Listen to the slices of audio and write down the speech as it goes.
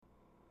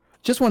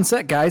Just one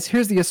sec, guys.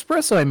 Here's the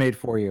espresso I made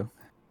for you.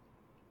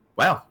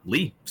 Wow,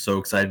 Lee, so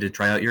excited to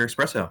try out your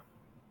espresso.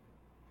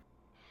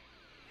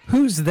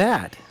 Who's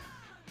that?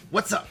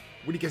 What's up?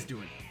 What are you guys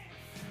doing?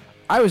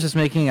 I was just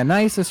making a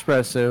nice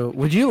espresso.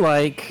 Would you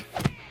like...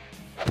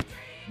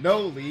 No,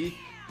 Lee.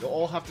 You'll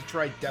all have to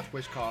try Death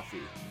Wish coffee.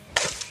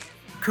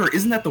 Kurt,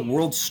 isn't that the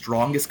world's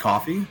strongest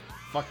coffee?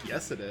 Fuck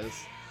yes, it is.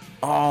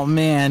 Oh,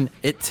 man.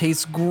 It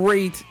tastes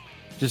great.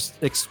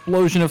 Just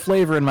explosion of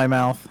flavor in my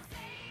mouth.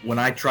 When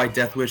I try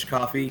Death Wish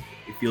coffee,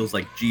 it feels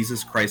like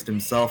Jesus Christ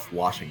himself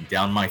washing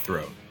down my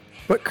throat.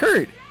 But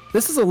Kurt,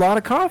 this is a lot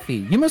of coffee.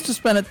 You must have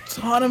spent a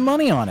ton of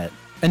money on it.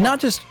 And not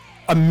just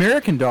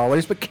American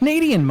dollars, but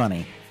Canadian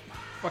money.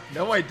 Fuck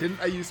no, I didn't.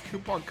 I used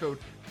coupon code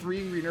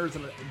 3AngryNerds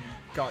and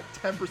got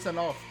 10%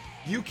 off.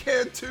 You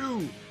can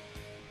too!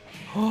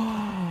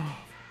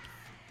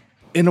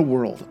 In a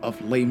world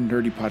of lame,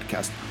 nerdy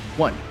podcasts,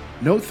 one,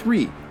 no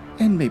three,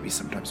 and maybe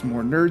sometimes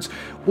more nerds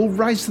will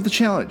rise to the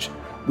challenge.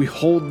 We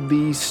hold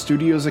these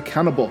studios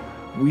accountable.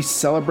 We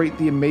celebrate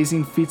the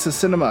amazing feats of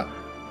cinema.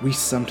 We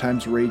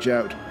sometimes rage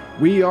out.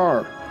 We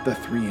are the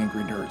 3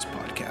 Angry Nerds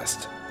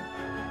podcast.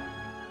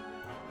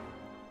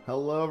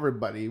 Hello,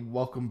 everybody.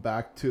 Welcome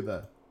back to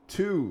the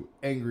 2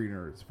 Angry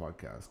Nerds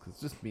podcast. Because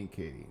it's just me and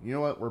Katie. You know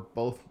what? We're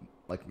both,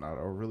 not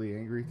overly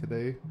angry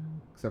today.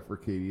 Except for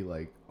Katie,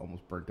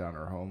 almost burnt down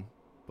her home.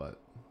 But,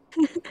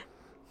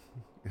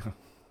 yeah.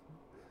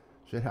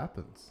 Shit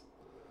happens.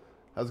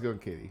 How's it going,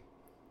 Katie?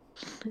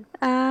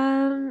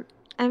 I'm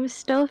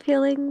still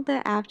feeling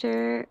the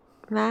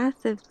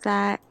aftermath of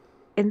that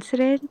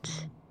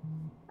incident.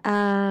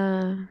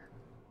 I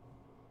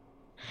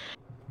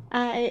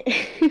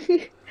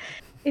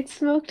it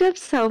smoked up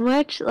so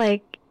much,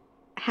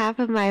 half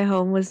of my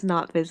home was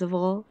not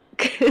visible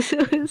because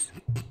it was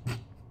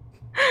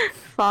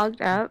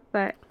fogged up,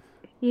 but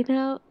it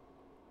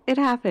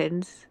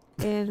happens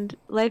and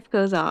life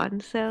goes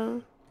on,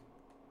 so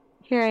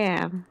here I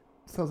am.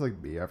 Sounds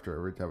like me. After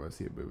every time I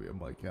see a movie,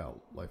 I'm like, yeah,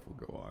 life will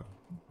go on.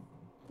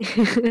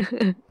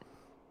 I'm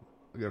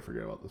gonna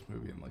forget about this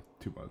movie in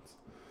 2 months.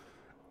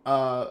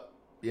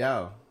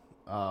 Yeah.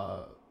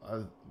 I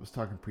was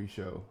talking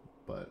pre-show,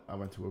 but I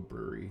went to a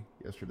brewery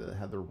yesterday that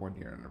had their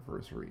 1-year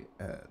anniversary,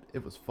 and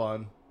it was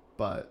fun,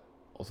 but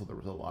also there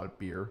was a lot of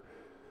beer.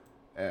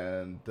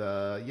 And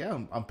yeah,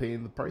 I'm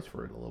paying the price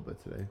for it a little bit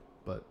today,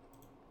 but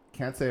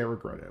can't say I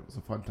regret it. It was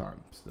a fun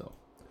time still.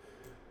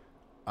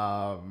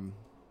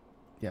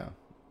 Yeah.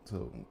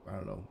 So, I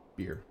don't know.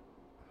 Beer.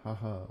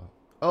 Haha.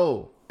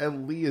 Oh,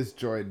 and Lee has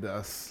joined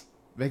us.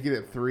 Making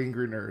it 3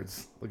 Angry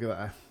Nerds. Look at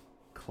that.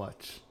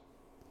 Clutch.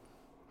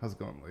 How's it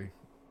going, Lee?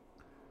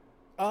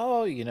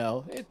 Oh,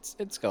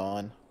 it's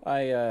gone.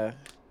 I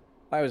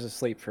was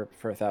asleep for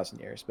 1,000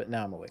 years, but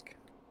now I'm awake.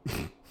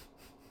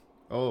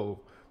 Oh,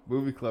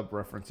 movie club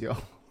reference,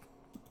 y'all.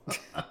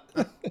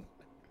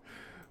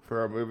 For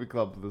our movie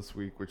club this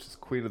week, which is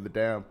Queen of the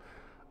Dam.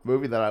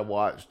 Movie that I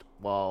watched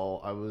while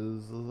I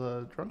was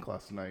drunk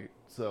last night.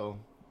 So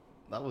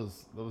that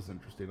was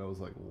interesting. I was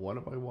like, what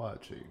am I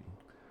watching?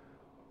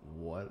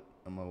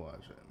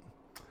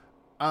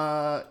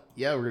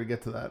 Yeah, we're gonna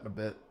get to that in a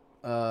bit.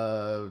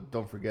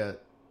 Don't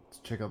forget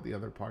to check out the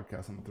other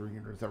podcasts on the 3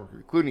 Angry Nerds Network,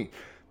 including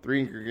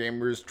 3 Angry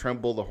Gamers,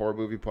 Tremble, the horror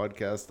movie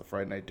podcast, the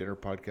Friday Night Dinner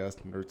podcast,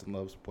 Nerds and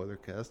Love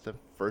Spoilercast, and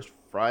First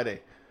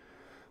Friday.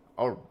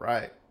 All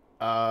right,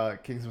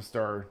 Kingsman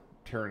star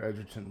Taron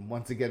Egerton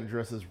once again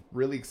addresses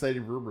really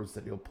exciting rumors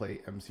that he'll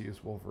play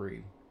MCU's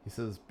Wolverine. He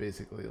says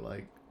basically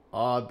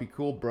it'd be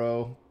cool,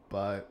 bro,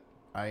 but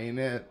I ain't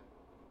it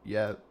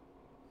yet.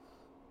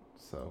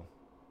 So,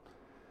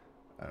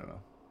 I don't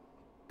know.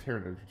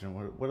 Taron Egerton,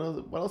 what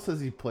else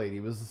has he played? He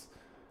was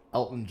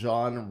Elton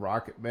John in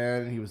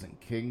Rocketman. He was in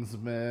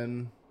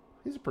Kingsman.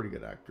 He's a pretty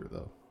good actor,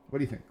 though. What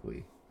do you think,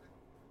 Lee?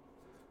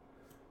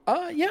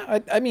 Yeah,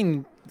 I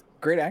mean,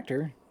 great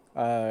actor.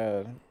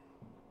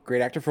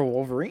 Great actor for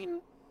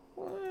Wolverine?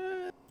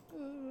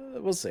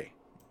 We'll see.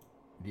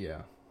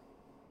 Yeah.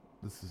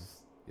 This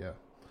is... Yeah.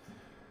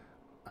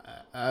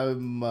 I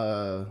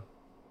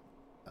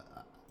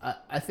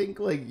think,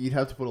 you'd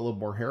have to put a little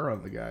more hair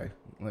on the guy.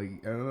 I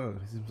don't know.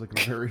 He seems like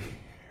a very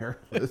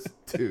hairless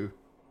dude.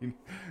 I'm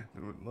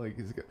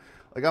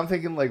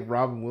thinking,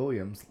 Robin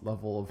Williams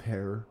level of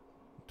hair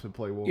to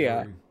play Wolverine.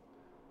 Yeah.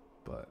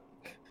 But...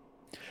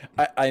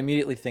 I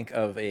immediately think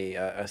of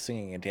a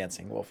singing and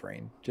dancing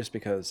Wolverine just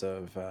because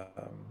of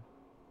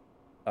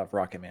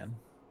Rocket Man.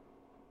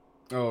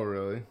 Oh,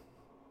 really?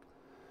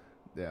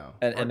 Yeah.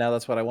 And now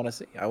that's what I want to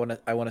see. I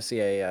want to see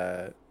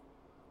a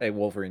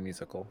Wolverine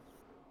musical.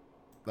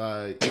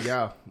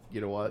 Yeah. You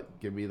know what?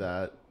 Give me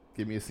that.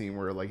 Give me a scene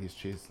where he's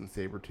chasing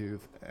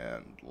Sabretooth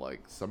and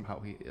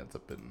somehow he ends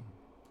up in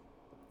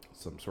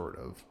some sort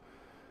of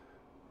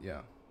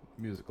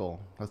musical.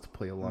 Has to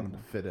play along to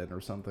fit in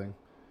or something.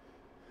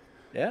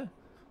 Yeah.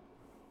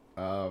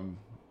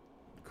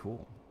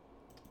 Cool.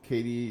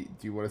 Katie,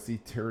 do you want to see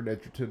Taron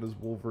Egerton as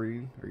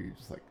Wolverine? Or are you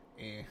just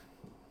eh?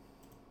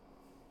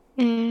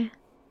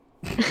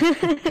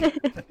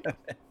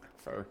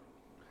 Fair.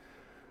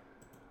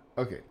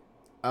 Okay.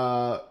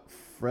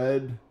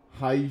 Fred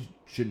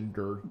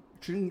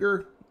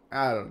Jinger?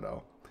 I don't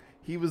know.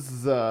 He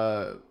was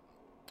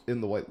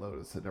in The White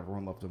Lotus, and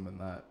everyone loved him in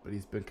that. But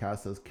he's been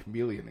cast as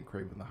Chameleon in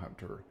Kraven the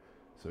Hunter,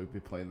 so he'd be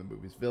playing the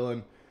movie's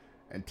villain.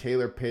 And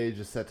Taylor Page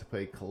is set to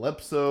play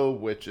Calypso,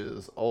 which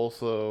is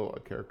also a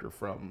character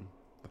from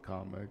the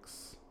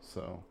comics.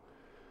 So,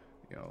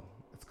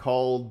 it's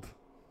called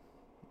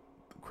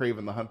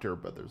Kraven the Hunter,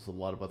 but there's a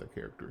lot of other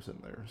characters in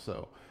there.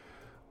 So,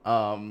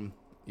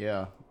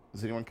 yeah.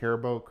 Does anyone care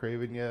about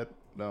Kraven yet?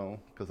 No,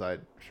 because I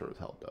sure as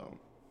hell don't.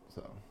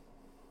 So,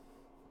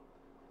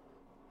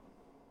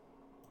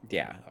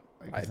 Yeah,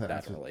 I guess that not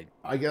answers- really.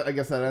 I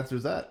guess that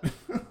answers that.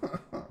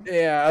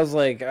 Yeah, I was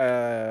like,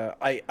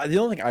 I the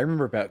only thing I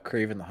remember about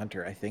Kraven the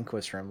Hunter, I think,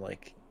 was from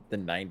like the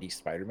 '90s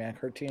Spider-Man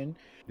cartoon,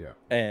 Yeah.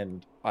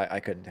 and I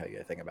couldn't tell you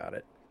a thing about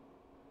it.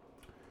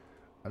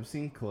 I've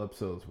seen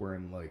Calypso's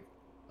wearing like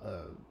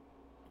a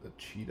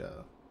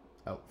cheetah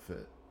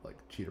outfit, like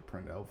cheetah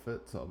print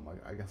outfit. So I'm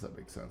like, I guess that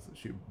makes sense that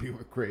she would be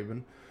with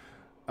Kraven.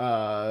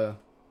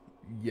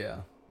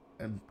 Yeah.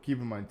 And keep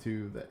in mind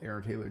too that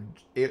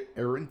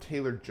Aaron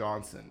Taylor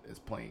Johnson is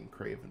playing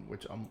Kraven,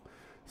 which I'm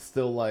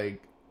still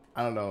like,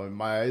 I don't know, in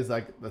my eyes,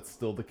 like that's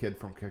still the kid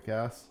from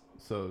Kick-Ass.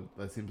 So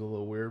that seems a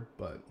little weird,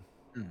 but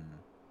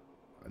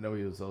I know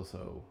he was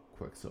also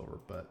Quicksilver,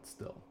 but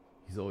still,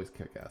 he's always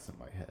Kick-Ass in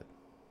my head.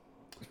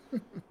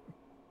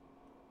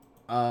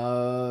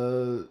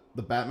 The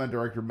Batman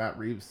director Matt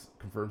Reeves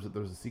confirms that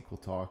there's a sequel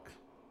talk.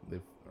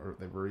 They've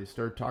already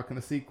started talking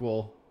a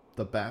sequel.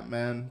 The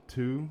Batman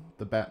 2,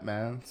 the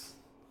Batman,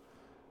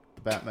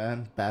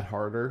 Bat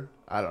Harder.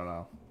 I don't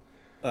know.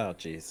 Oh,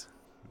 jeez.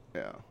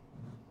 Yeah.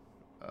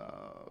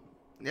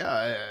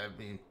 I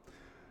mean,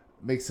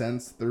 makes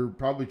sense. They're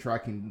probably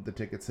tracking the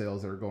ticket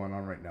sales that are going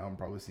on right now and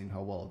probably seeing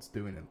how well it's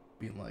doing and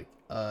being like,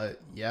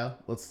 yeah,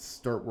 let's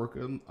start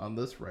working on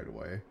this right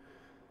away.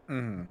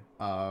 But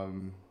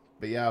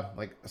yeah,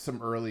 like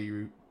some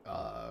early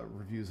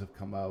reviews have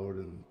come out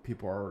and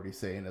people are already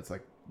saying it's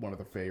like one of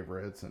their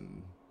favorites,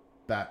 and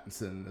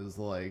Pattinson is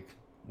like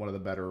one of the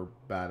better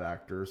Bat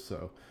actors.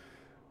 So,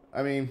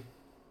 I mean,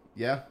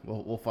 yeah,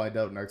 we'll find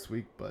out next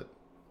week, but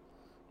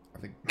I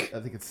think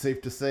it's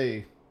safe to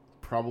say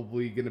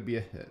probably going to be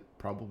a hit.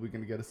 Probably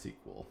going to get a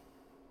sequel.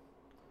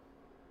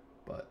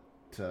 But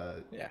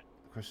Yeah. the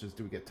question is,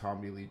 do we get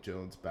Tommy Lee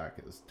Jones back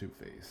as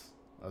Two-Face?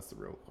 That's the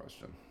real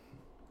question.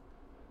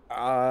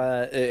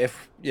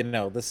 If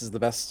this is the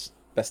best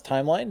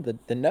timeline,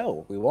 then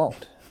no, we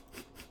won't.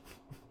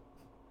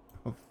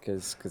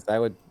 Because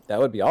that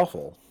would be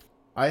awful.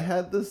 I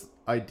had this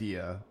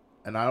idea,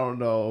 and I don't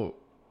know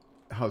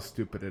how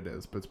stupid it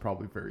is, but it's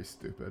probably very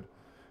stupid.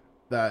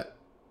 That,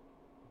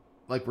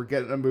 like, we're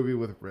getting a movie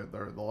with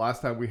Riddler. The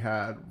last time we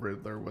had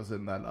Riddler was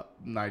in that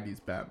 90s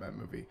Batman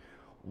movie.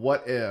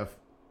 What if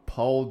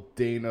Paul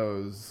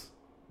Dano's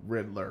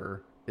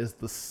Riddler is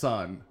the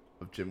son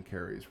of Jim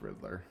Carrey's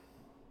Riddler?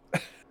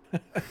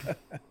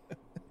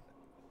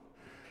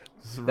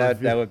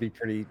 That would be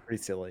pretty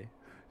silly.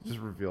 Just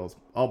reveals,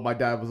 oh, my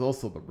dad was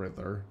also the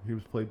Riddler. He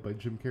was played by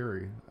Jim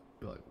Carrey. I'd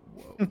be like,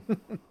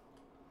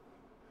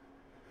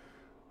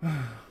 whoa.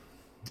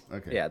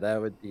 Okay. Yeah,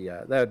 that would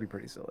be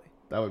pretty silly.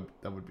 That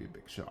would be a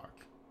big shock,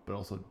 but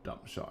also dumb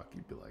shock.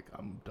 You'd be like,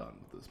 I'm done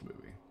with this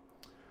movie.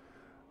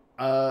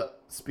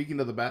 Speaking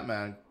of the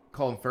Batman,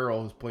 Colin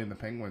Farrell, who's playing the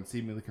Penguin,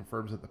 seemingly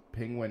confirms that the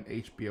Penguin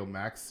HBO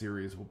Max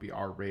series will be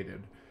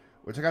R-rated,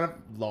 which I kind of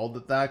lulled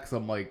at that because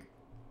I'm like,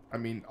 I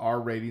mean,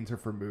 R ratings are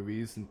for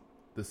movies, and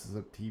this is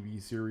a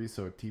TV series,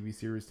 so a TV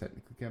series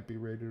technically can't be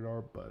rated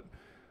R. But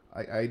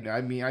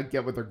I mean, I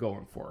get what they're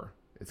going for.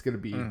 It's gonna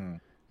be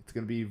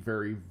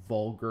very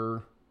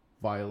vulgar,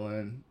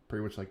 violent,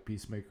 pretty much like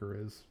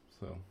Peacemaker is.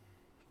 So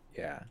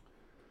Yeah.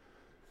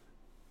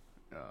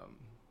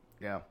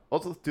 yeah.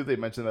 Also, too, they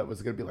mentioned that it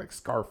was gonna be like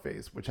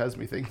Scarface, which has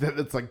me think that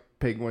it's like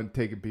Penguin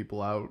taking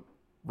people out,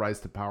 rise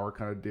to power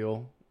kind of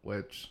deal,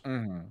 which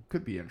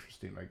could be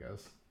interesting, I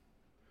guess.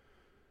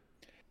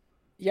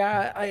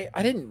 Yeah,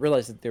 I didn't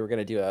realize that they were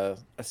gonna do a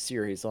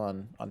series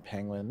on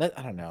Penguin. That,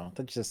 I don't know.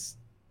 That just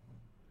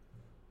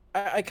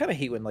I kind of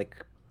hate when,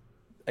 like,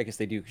 I guess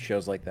they do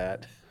shows like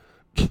that.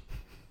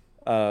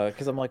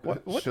 Because I'm like,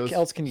 what Shows-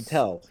 else can you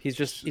tell?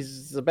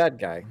 He's a bad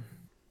guy.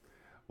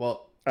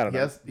 Well, I don't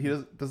know. he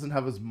doesn't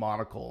have his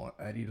monocle,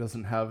 and he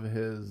doesn't have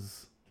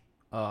his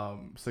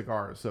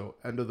cigar. So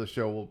end of the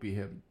show will be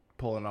him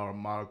pulling out a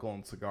monocle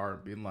and cigar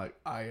and being like,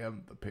 "I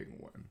am the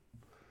Penguin."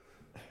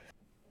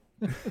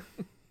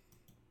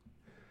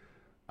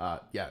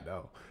 Yeah,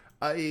 no.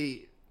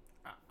 I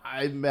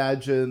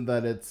imagine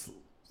that it's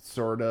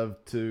sort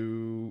of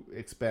to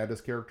expand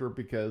his character,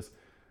 because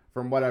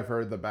from what I've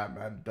heard, the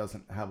Batman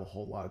doesn't have a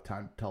whole lot of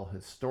time to tell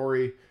his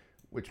story,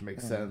 which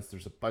makes sense.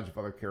 There's a bunch of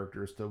other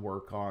characters to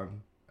work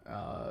on.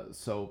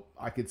 So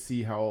I could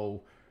see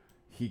how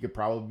he could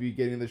probably be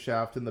getting the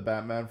shaft in the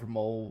Batman from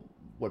all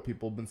what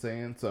people have been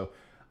saying. So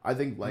I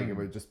think like it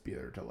would just be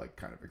there to like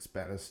kind of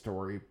expand his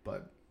story.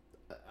 But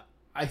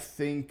I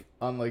think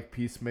unlike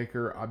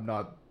Peacemaker, I'm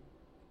not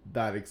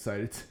that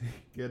excited to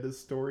get his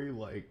story.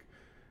 Like,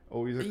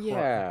 oh,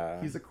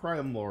 he's a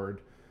crime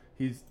lord.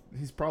 he's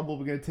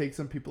probably gonna take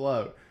some people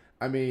out.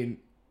 I mean,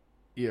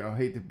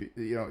 hate to be,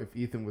 if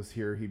Ethan was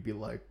here, he'd be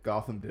like,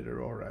 Gotham did it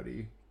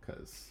already,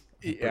 because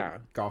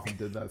Gotham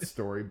did that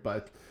story.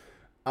 But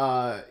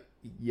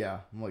yeah,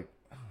 I'm like,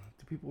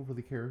 do people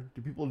really care?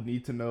 Do people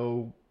need to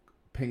know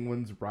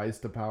Penguin's rise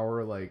to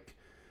power? Like,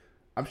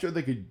 I'm sure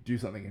they could do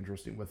something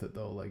interesting with it,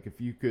 though. Like, if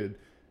you could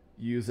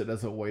use it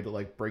as a way to,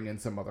 like, bring in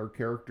some other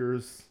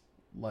characters,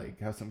 like,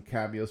 have some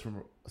cameos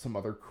from some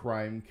other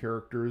crime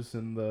characters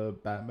in the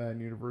Batman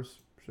universe,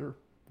 sure,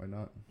 why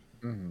not?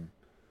 Mm-hmm.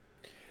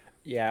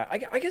 Yeah,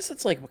 I guess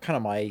that's, like, kind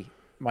of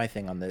my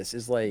thing on this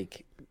is,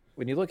 like,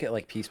 when you look at,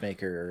 like,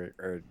 Peacemaker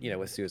or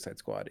with Suicide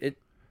Squad,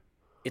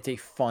 it's a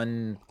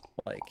fun,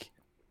 like,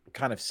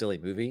 kind of silly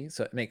movie,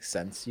 so it makes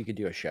sense you could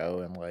do a show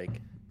and, like,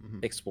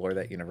 explore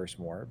that universe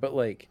more. But,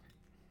 like,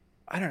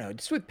 I don't know,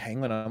 just with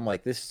Penguin, I'm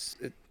like, based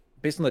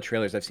on the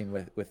trailers I've seen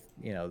with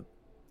the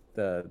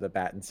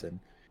Pattinson,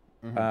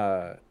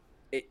 how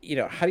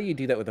do you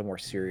do that with a more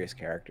serious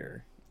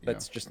character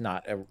that's just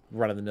not a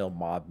run-of-the-mill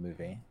mob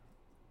movie?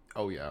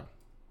 Oh yeah,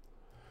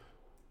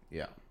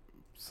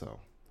 so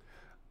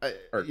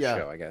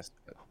show, I guess.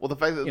 Well, the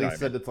fact that they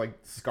said it's like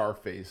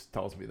Scarface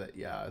tells me that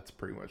it's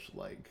pretty much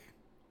like,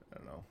 I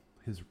don't know,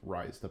 his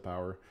rise to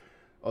power.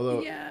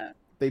 Although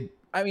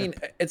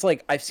it's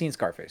like, I've seen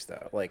Scarface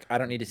though. Like, I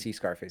don't need to see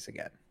Scarface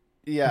again.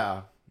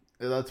 Yeah,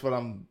 that's what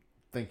I'm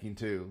thinking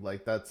too.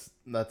 Like, that's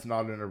not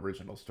an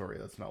original story.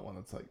 That's not one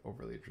that's like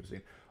overly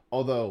interesting.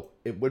 Although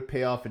it would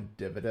pay off in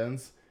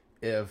dividends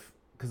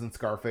because in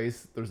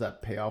Scarface there's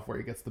that payoff where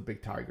he gets the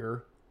big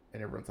tiger,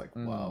 and everyone's like,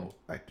 "Wow,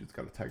 that dude's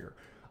got a tiger."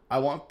 I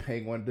want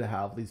Penguin to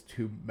have these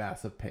two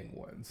massive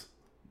penguins.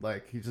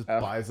 Like, he just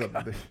buys them,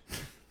 and they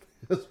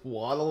just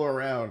waddle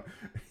around.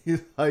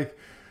 He's like,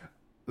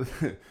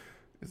 like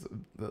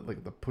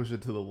the Push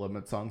It to the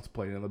Limit song's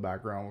playing in the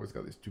background where he's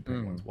got these two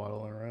penguins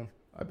waddling around.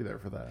 I'd be there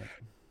for that.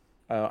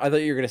 I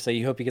thought you were gonna say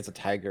you hope he gets a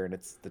tiger and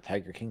it's the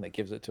Tiger King that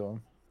gives it to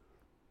him.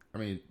 I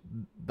mean,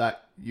 I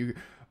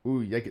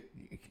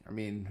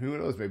mean, who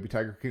knows? Maybe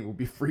Tiger King will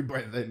be free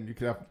by then. You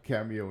can have a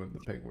cameo in the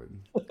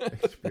Penguin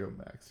HBO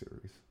Max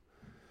series.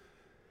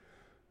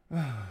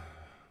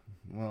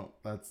 Well,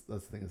 that's the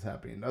thing that's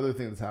happening. Another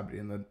thing that's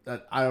happening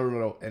that I don't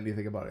know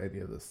anything about any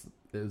of this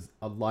is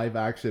a live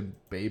action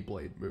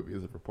Beyblade movie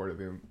is reported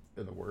in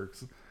the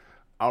works.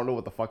 I don't know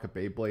what the fuck a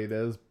Beyblade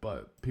is,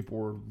 but people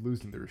were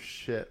losing their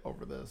shit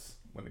over this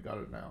when it got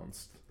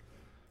announced.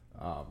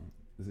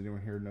 Does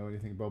anyone here know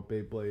anything about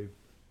Beyblade?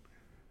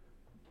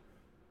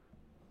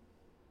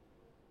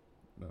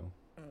 No.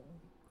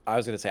 I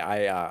was gonna say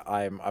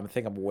I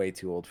think I'm way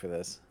too old for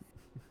this.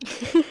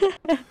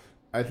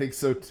 I think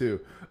so too.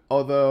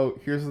 Although,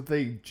 here's the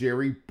thing: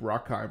 Jerry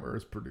Bruckheimer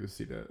is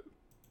producing it.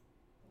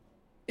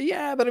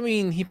 Yeah, but I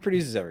mean, he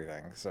produces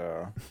everything,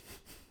 so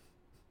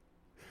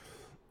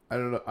I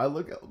don't know. I'm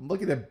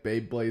looking at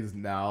Beyblades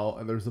now,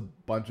 and there's a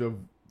bunch of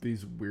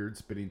these weird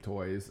spinning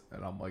toys,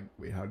 and I'm like,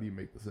 wait, how do you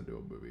make this into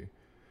a movie?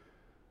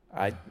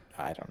 I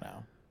don't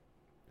know.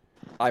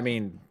 I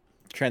mean,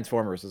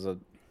 Transformers is a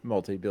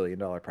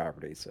multi-billion-dollar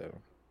property, so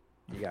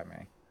you got me.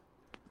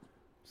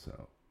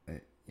 So,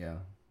 yeah.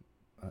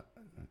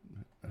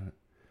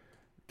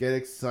 Get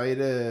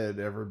excited,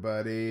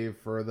 everybody,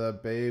 for the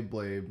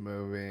Beyblade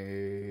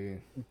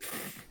movie.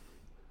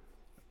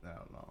 I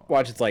don't know.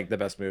 Watch, it's like the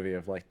best movie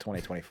of like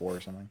 2024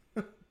 or something.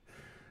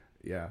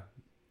 Yeah.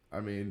 I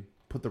mean,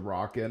 put The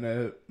Rock in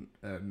it,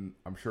 and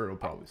I'm sure it'll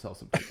probably sell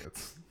some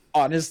tickets.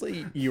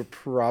 Honestly, you're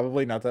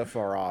probably not that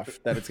far off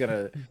that it's going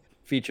to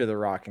feature The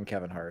Rock and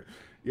Kevin Hart.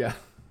 Yeah.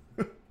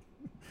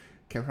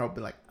 Kevin Hart will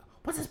be like,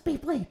 what's this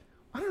Beyblade?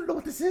 I don't know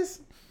what this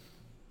is.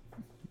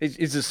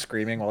 He's just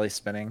screaming while he's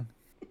spinning.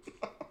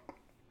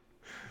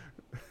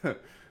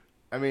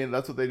 I mean,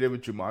 that's what they did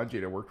with Jumanji,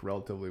 and it worked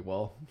relatively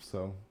well,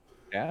 so.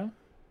 Yeah?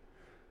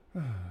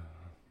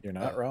 You're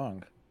not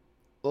wrong.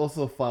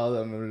 Also filed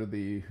under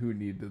the Who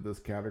Needed This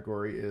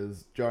category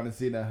is John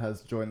Cena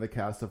has joined the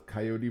cast of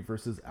Coyote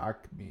vs.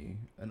 Acme,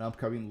 an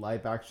upcoming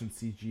live-action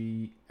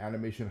CG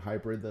animation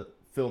hybrid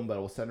film that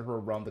will center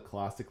around the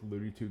classic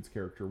Looney Tunes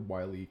character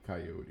Wile E.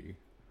 Coyote.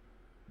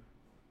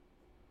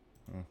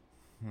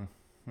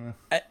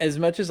 As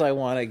much as I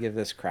want to give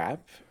this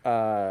crap,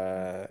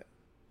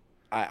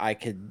 I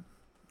could,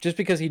 just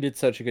because he did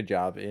such a good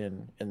job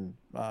in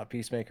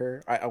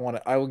Peacemaker,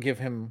 I will give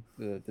him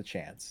the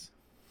chance,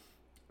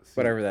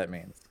 whatever that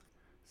means.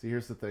 See,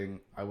 here's the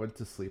thing. I went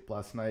to sleep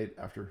last night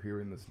after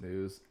hearing this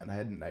news, and I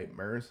had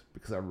nightmares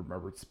because I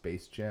remembered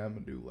Space Jam: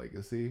 A New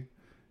Legacy,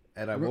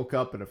 and I woke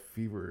up in a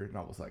fever, and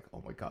I was like,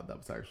 "Oh my god, that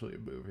was actually a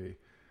movie."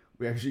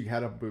 We actually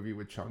had a movie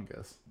with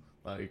Chungus.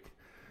 Like,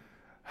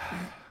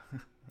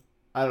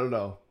 I don't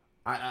know.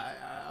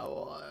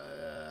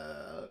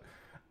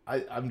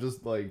 I'm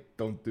just like,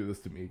 don't do this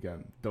to me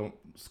again. Don't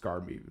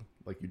scar me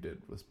like you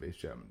did with Space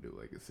Jam: A New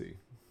Legacy.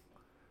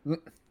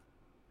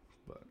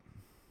 But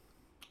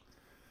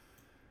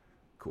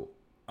cool.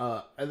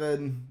 And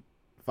then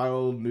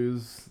final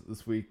news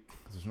this week.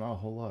 There's not a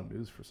whole lot of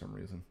news for some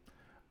reason.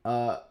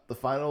 The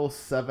final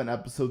 7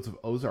 episodes of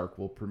Ozark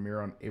will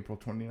premiere on April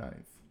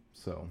 29th.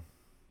 So,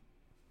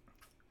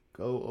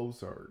 go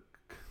Ozark.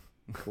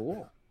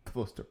 Cool. The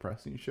most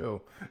depressing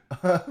show.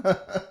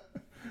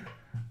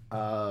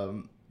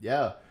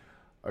 Yeah,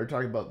 I was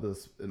talking about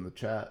this in the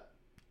chat,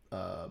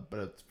 but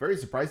it's very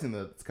surprising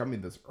that it's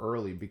coming this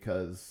early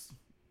because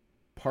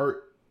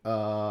part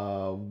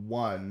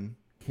 1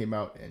 came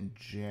out in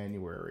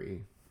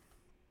January,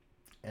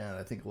 and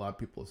I think a lot of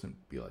people assume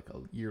it'd be like a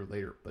year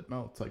later, but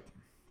no, it's like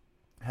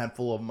a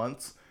handful of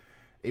months.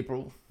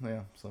 April,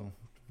 yeah, so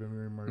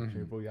February, March,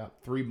 April, yeah,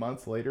 3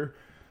 months later.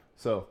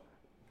 So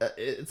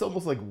it's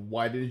almost like,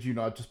 why did you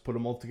not just put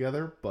them all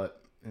together?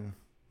 But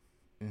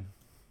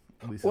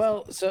at least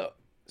Well, so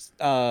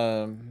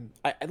I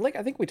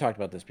think we talked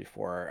about this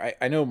before.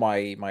 I know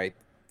my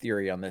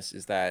theory on this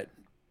is that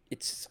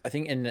I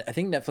think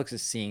Netflix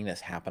is seeing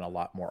this happen a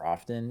lot more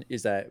often,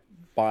 is that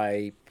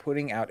by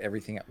putting out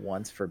everything at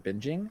once for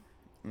binging,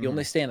 you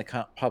only stay in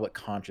the public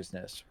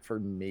consciousness for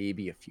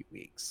maybe a few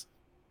weeks.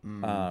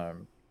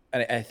 And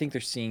I think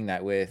they're seeing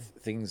that with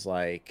things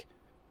like,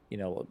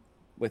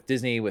 with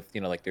Disney, with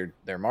like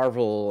their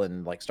Marvel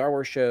and like Star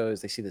Wars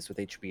shows. They see this with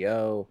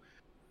HBO,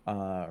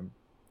 that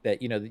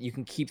that you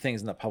can keep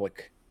things in the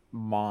public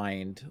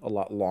mind a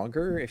lot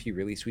longer if you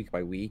release week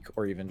by week,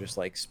 or even just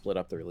like split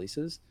up the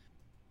releases.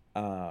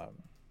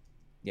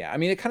 Yeah, I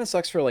mean, it kind of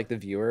sucks for like the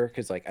viewer,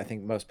 because like I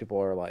think most people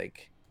are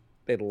like,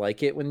 they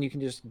like it when you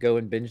can just go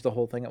and binge the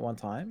whole thing at one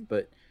time.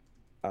 But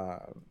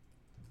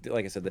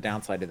like I said, the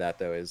downside to that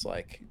though is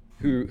like,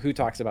 who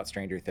talks about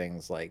Stranger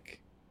Things like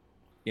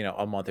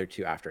a month or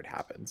two after it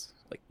happens?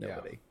 Like,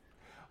 nobody.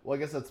 Well, I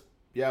guess that's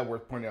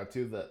worth pointing out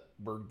too, that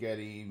we're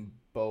getting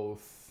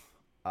both.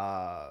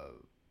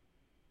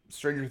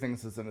 Stranger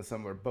Things is in a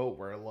similar boat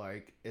where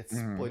like it's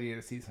splitting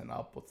a season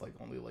up with like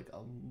only like a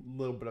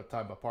little bit of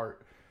time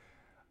apart.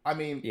 I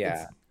mean,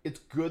 it's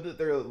good that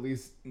they're at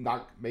least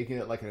not making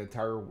it like an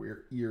entire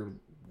year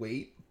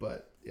wait,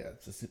 but yeah,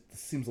 it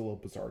seems a little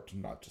bizarre to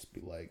not just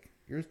be like,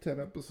 here's 10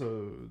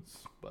 episodes.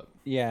 But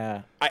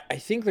yeah, I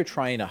think they're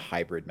trying a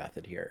hybrid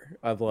method here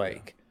of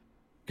like,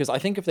 because I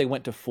think if they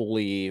went to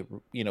fully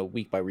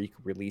week by week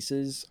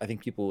releases, I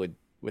think people would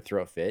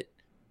throw a fit.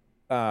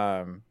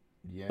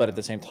 But at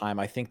the same time,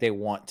 I think they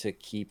want to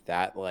keep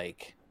that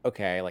like,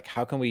 okay, like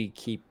how can we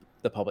keep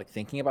the public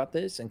thinking about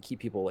this and keep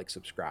people like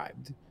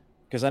subscribed?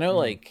 Because I know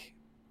like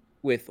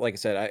I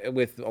said,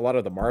 with a lot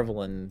of the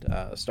Marvel and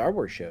Star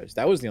Wars shows,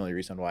 that was the only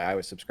reason why I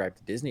was subscribed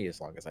to Disney as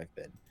long as I've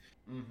been,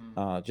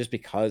 just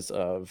because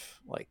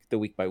of like the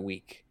week by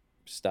week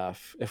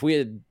stuff. If we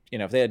had,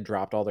 if they had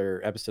dropped all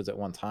their episodes at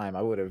one time,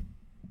 I would have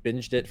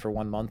binged it for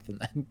 1 month and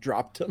then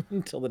dropped them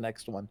until the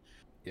next one.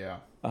 Yeah.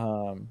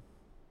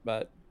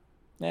 But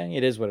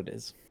it is what it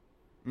is.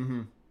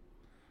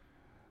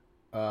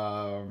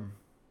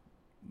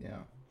 Yeah.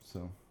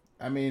 So,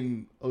 I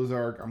mean,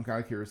 Ozark, I'm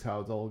kind of curious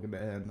how it's all going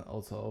to end.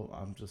 Also,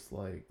 I'm just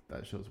like,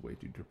 that show's way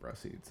too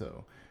depressing.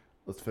 So,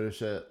 let's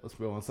finish it. Let's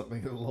move on to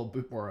something a little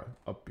bit more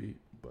upbeat.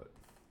 But,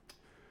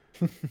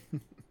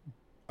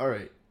 all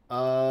right.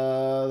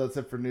 That's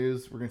it for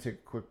news. We're going to take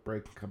a quick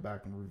break and come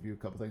back and review a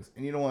couple things.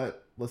 And you know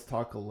what? Let's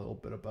talk a little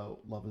bit about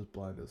Love is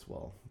Blind as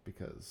well,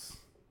 because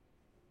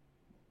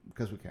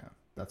we can.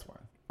 That's why.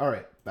 All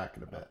right, back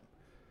in a bit.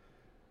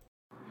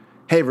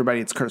 Hey everybody,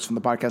 it's Curtis from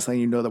the podcast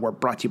letting you know that we're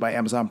brought to you by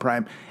Amazon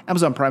Prime.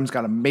 Amazon Prime's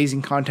got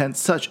amazing content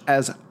such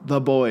as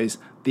The Boys,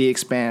 The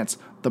Expanse,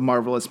 The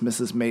Marvelous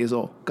Mrs.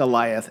 Maisel,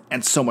 Goliath,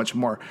 and so much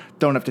more.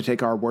 Don't have to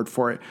take our word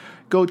for it.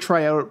 Go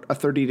try out a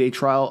 30-day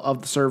trial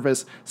of the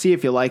service. See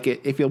if you like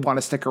it. If you want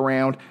to stick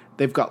around,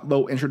 they've got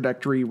low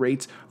introductory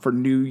rates for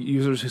new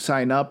users who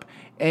sign up.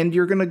 And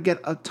you're going to get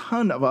a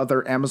ton of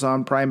other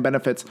Amazon Prime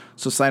benefits.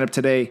 So sign up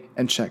today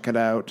and check it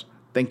out.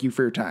 Thank you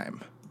for your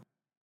time.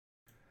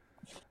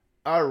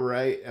 All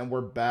right, and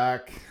we're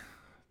back.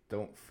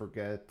 Don't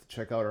forget to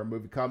check out our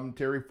movie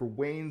commentary for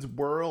Wayne's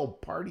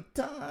World. Party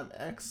time.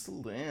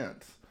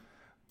 Excellent.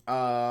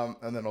 And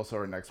then also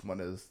our next one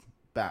is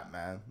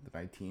Batman, the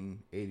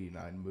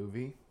 1989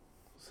 movie.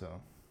 So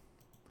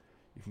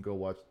you can go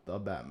watch The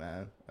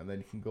Batman, and then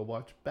you can go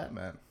watch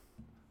Batman.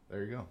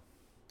 There you go.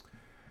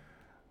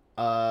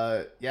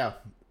 Yeah,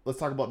 let's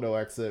talk about No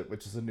Exit,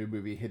 which is a new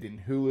movie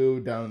hitting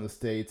Hulu down in the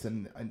States,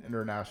 and in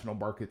international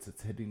markets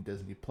it's hitting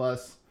Disney+.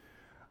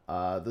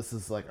 This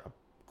is like a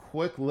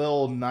quick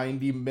little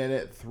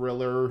 90-minute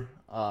thriller.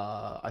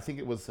 I think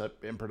it was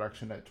in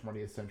production at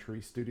 20th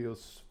Century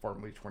Studios,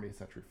 formerly 20th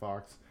Century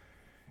Fox,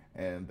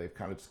 and they've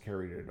kind of just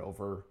carried it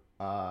over.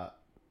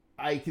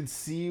 I can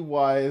see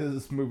why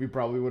this movie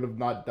probably would have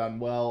not done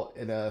well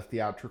in a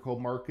theatrical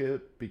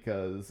market,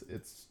 because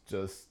it's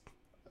a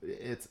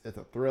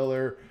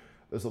thriller.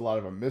 There's a lot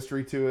of a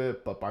mystery to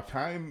it, but by the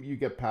time you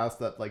get past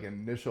that like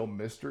initial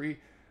mystery,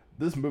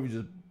 this movie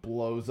just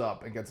blows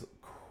up and gets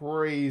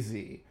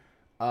crazy.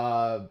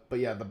 But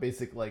yeah, the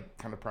basic like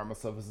kind of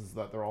premise of this is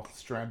that they're all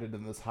stranded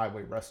in this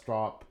highway rest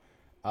stop,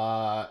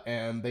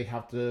 and they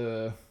have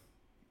to.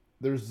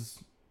 There's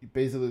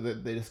basically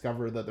they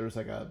discover that there's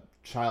like a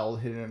child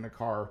hidden in a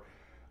car,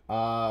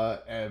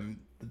 and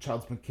the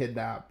child's been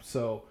kidnapped.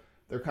 So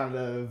they're kind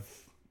of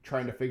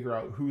trying to figure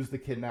out who's the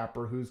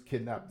kidnapper, who's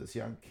kidnapped this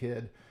young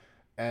kid,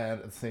 and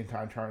at the same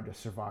time trying to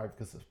survive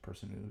because this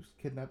person who's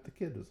kidnapped the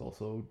kid is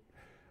also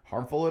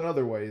harmful in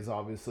other ways,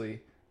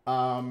 obviously.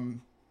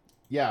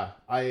 Yeah,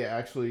 I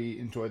actually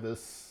enjoyed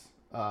this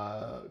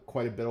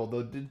quite a bit, although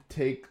it did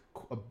take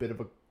a bit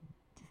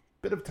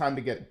of time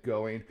to get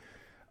going.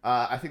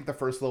 I think the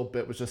first little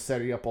bit was just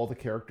setting up all the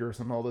characters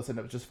and all this, and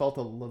it just felt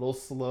a little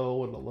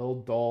slow and a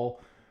little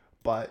dull.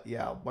 But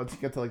yeah, once you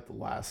get to like the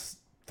last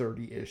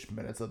 30-ish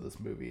minutes of this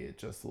movie, it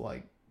just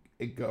like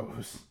it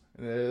goes,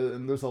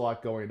 and there's a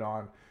lot going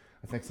on.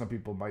 I think some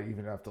people might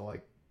even have to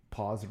like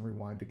pause and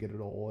rewind to get it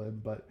all in.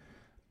 But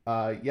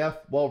yeah,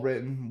 well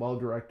written, well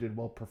directed,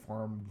 well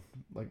performed.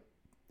 Like,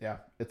 yeah,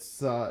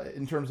 it's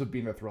in terms of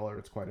being a thriller,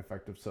 it's quite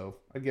effective. So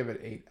I'd give it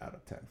 8 out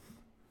of 10.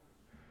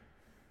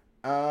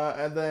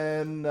 And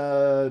then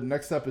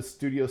next up is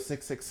Studio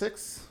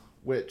 666,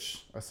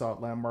 which I saw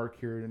at Landmark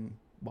here in,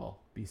 well,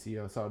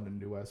 BC. I saw it in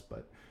the US,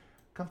 but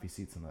comfy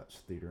seats in that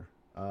theater.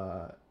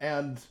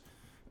 And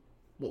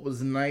what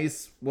was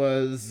nice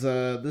was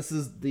this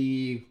is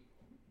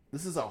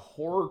a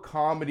horror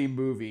comedy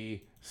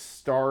movie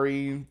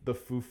starring the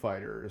Foo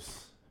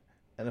Fighters.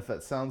 And if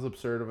that sounds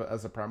absurd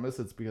as a premise,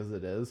 it's because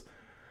it is.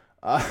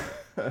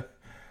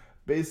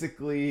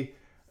 Basically,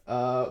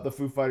 the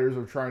Foo Fighters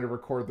are trying to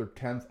record their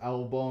 10th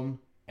album,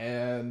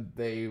 and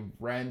they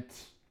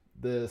rent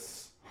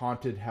this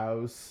haunted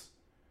house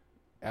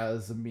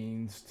as a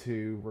means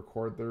to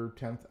record their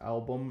 10th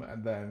album,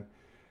 and then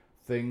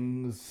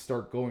things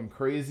start going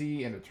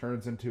crazy, and it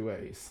turns into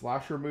a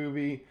slasher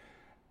movie,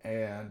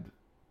 and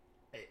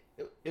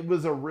it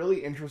was a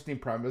really interesting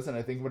premise, and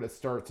I think when it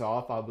starts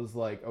off, I was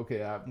like,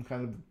 okay, I'm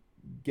kind of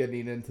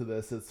getting into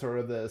this. It's sort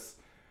of this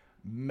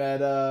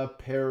meta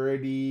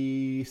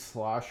parody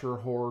slasher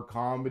horror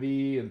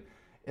comedy, and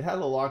it had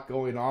a lot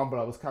going on, but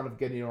I was kind of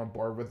getting on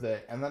board with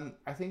it. And then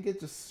I think it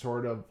just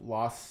sort of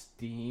lost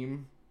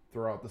steam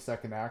throughout the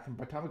second act, and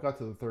by the time I got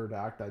to the third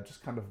act, I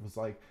just kind of was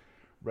like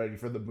ready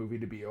for the movie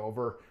to be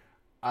over.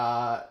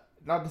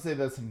 Not to say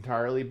that's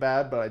entirely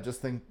bad, but I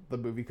just think the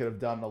movie could have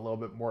done a little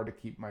bit more to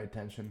keep my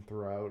attention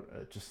throughout.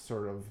 It just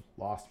sort of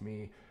lost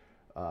me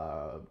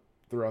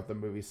throughout the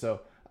movie.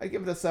 So I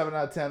give it a 7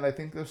 out of 10. I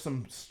think there's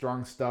some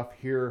strong stuff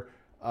here.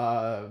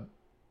 The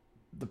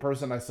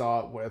person I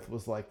saw it with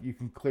was like, you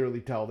can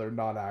clearly tell they're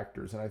not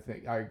actors. And I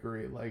think I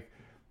agree. Like,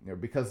 you know,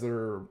 because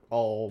they're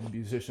all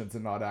musicians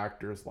and not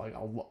actors, like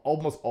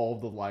almost all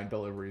of the line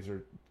deliveries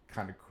are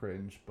kind of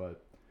cringe,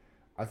 but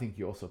I think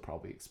you also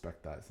probably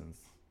expect that since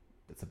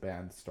it's a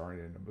band starring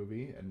in a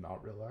movie and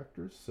not real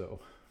actors. So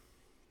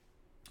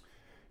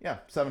yeah,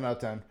 7 out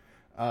of 10.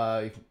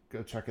 You can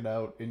go check it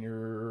out in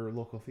your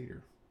local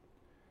theater.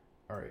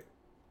 All right,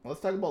 let's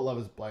talk about Love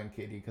is Blind,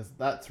 Katie, because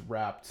that's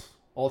wrapped.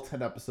 All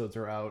 10 episodes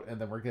are out, and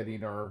then we're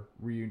getting our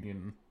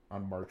reunion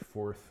on March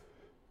 4th.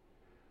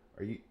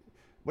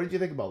 What did you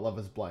think about Love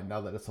is Blind now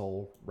that it's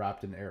all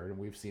wrapped and aired and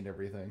we've seen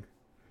everything?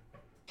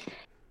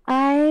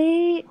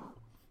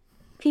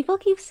 People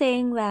keep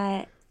saying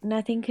that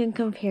nothing can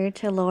compare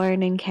to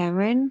Lauren and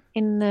Cameron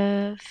in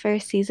the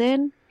first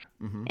season.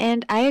 Mm-hmm.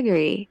 And I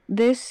agree.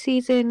 This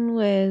season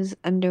was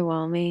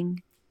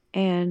underwhelming,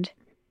 and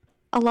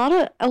a lot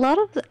of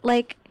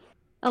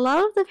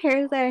the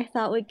pairs that I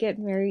thought would get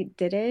married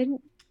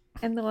didn't,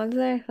 and the ones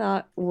that I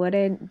thought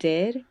wouldn't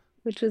did,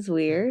 which was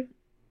weird.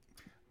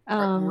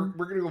 We're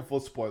gonna go full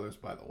spoilers,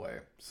 by the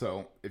way.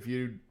 So if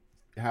you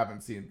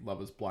haven't seen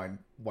Love is Blind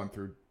 1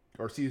 through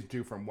or season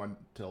 2 from 1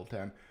 till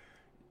 10,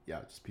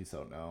 yeah, just peace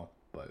out now.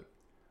 But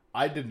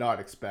I did not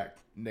expect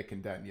Nick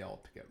and Danielle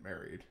to get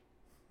married.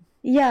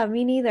 Yeah,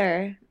 me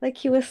neither. Like,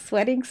 he was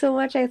sweating so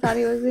much, I thought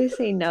he was going to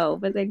say no,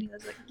 but then he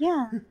was like,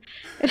 yeah.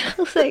 And I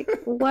was like,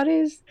 what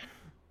is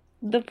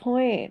the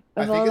point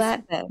of all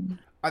that then?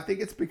 I think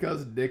it's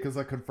because Nick is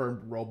a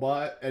confirmed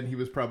robot, and he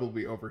was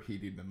probably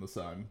overheating in the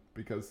sun,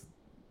 because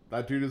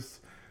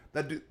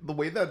the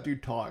way that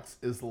dude talks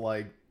is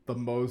like the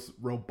most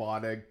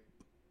robotic,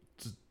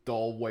 just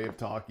dull way of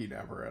talking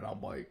ever, and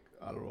I'm like,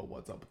 I don't know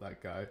what's up with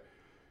that guy.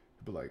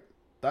 But like,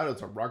 that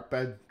is a rock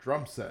band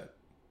drum set.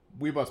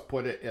 We must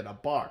put it in a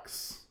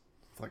box.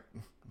 It's like,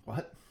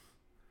 what?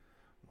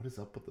 What is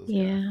up with this guy?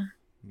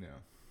 Yeah.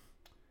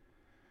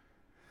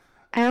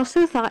 I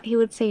also thought he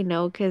would say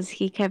no because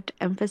he kept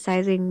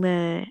emphasizing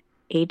the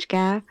age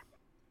gap.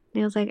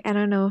 And I was like, I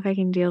don't know if I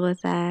can deal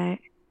with that.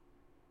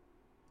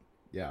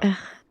 Yeah.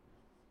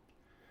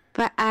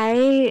 But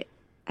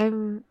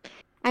I'm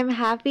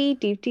happy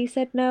Deepti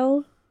said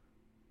no.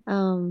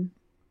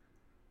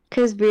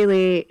 Because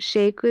really,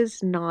 Shake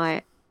was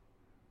not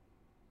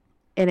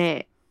in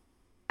it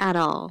at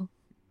all.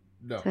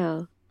 No.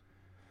 So,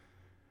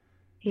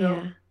 yeah.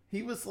 No,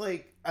 he was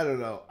like, I don't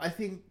know. I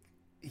think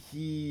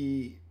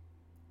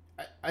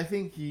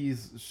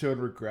he's shown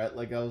regret.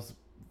 Like I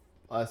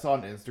saw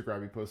on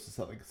Instagram he posted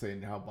something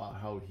saying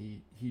how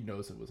he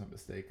knows it was a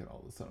mistake and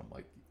all this, and I'm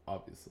like,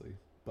 obviously,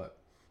 but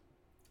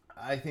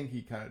I think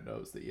he kind of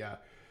knows that. Yeah,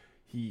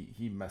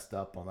 he messed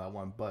up on that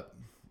one, but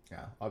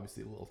yeah,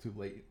 obviously a little too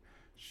late.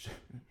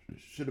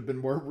 Should have been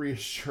more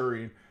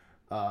reassuring.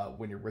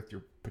 when you're with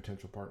your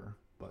potential partner.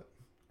 But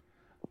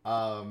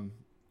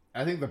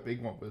I think the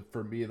big one was,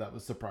 for me, that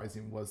was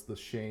surprising was the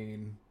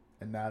Shane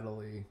and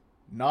Natalie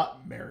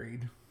not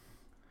married.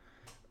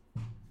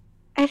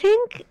 I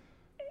think,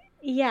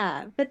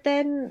 yeah, but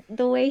then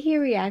the way he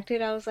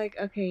reacted, I was like,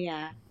 okay,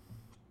 yeah,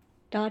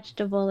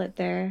 dodged a bullet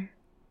there.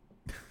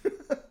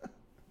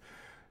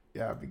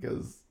 Yeah,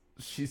 because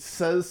she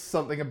says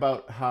something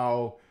about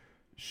how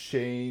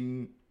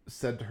Shane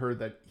said to her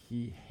that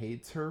he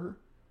hates her.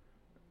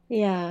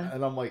 Yeah.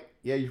 And I'm like,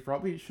 yeah, you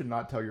probably should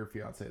not tell your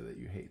fiance that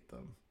you hate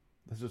them.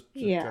 That's just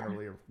Yeah.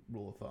 generally a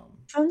rule of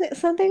thumb.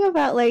 Something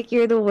about like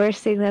you're the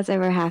worst thing that's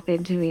ever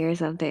happened to me or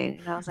something.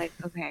 And I was like,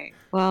 okay,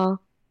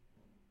 well,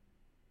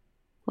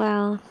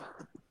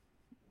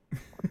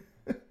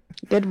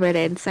 good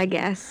riddance, I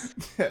guess.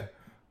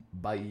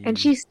 Bye. And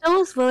she still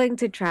was willing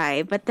to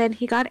try, but then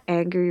he got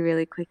angry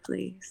really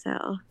quickly.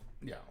 So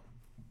Yeah.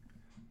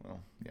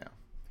 Well, yeah.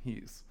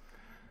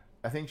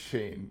 I think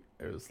Shane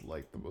is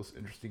like the most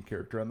interesting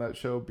character on that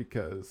show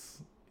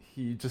because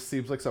he just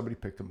seems like somebody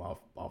picked him off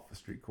the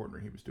street corner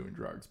and he was doing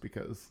drugs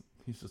because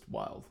he's just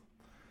wild.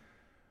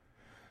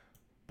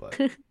 But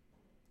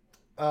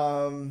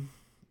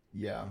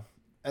yeah.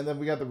 And then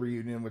we got the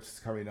reunion, which is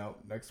coming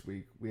out next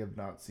week. We have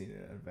not seen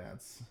it in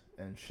advance,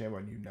 and shame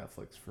on you,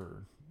 Netflix,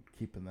 for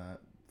keeping that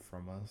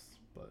from us.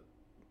 But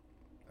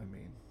I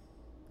mean,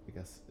 I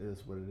guess it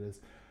is what it is.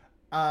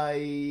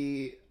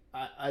 I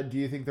do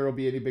you think there will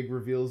be any big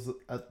reveals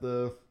at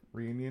the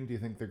reunion? Do you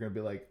think they're gonna be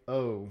like,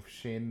 oh,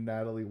 Shane and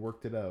Natalie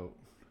worked it out?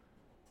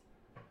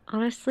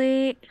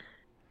 honestly,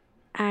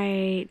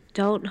 I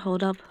don't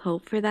hold up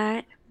hope for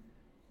that.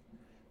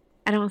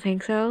 I don't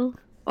think so.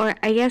 Or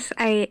I guess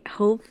I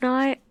hope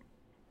not.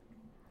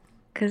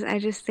 Because I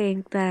just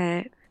think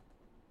that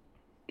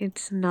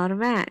it's not a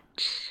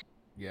match.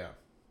 Yeah.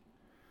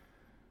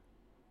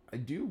 I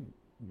do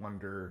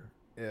wonder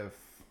if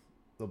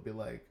they'll be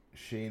like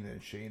Shane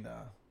and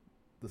Shayna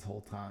this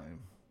whole time.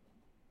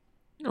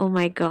 Oh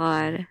my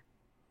god.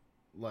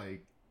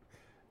 Like,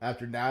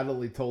 after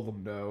Natalie told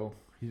him no,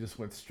 he just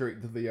went straight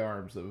into the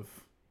arms of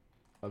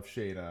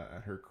Shayna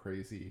and her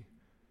crazy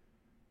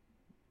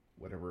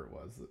whatever it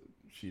was that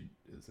she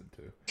is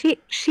into.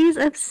 She's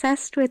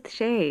obsessed with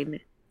Shane.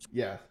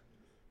 Yeah.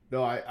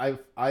 No, I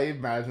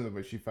imagine that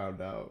when she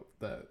found out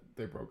that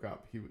they broke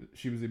up,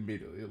 she was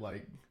immediately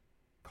like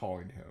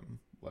calling him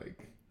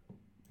like,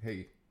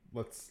 "Hey,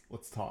 let's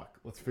talk.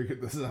 Let's figure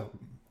this out."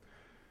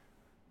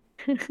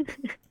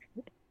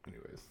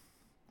 Anyways.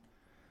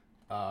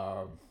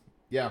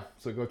 Yeah,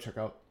 so go check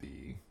out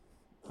the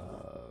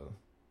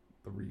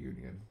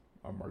reunion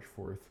on March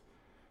 4th.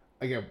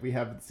 Again, we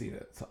haven't seen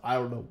it, so I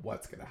don't know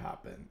what's going to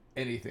happen.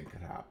 Anything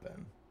could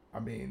happen. I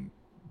mean,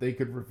 they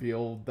could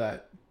reveal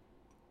that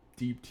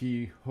Deep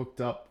T hooked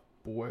up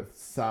with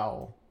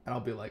Sal, and I'll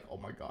be like, oh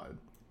my god,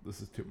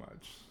 this is too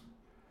much.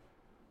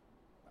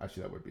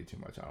 Actually, that would be too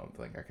much. I don't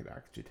think I could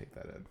actually take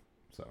that in.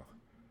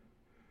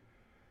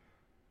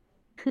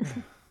 So.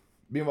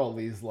 Meanwhile,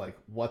 Lee's like,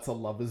 what's a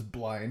Love is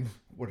Blind?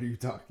 What are you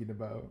talking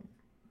about?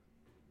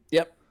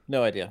 Yep,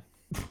 no idea.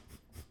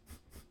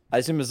 I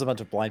assume it's a bunch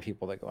of blind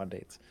people that go on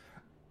dates.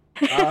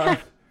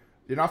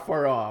 You're not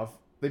far off.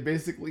 They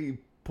basically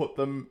put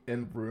them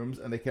in rooms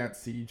and they can't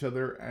see each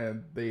other,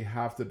 and they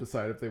have to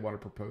decide if they want to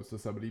propose to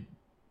somebody,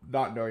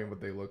 not knowing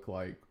what they look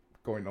like,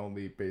 going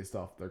only based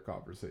off their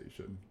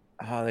conversation.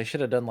 Oh, they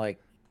should have done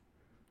like,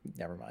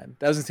 never mind.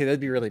 I was gonna say that'd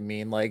be really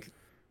mean, like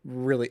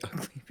really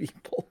ugly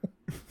people.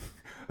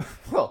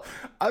 Well,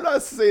 I'm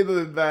not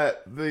saying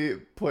that they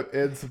put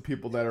in some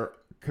people that are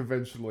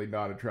conventionally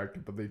not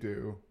attractive, but they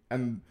do.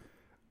 And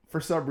for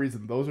some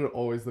reason, those are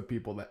always the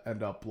people that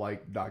end up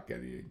like not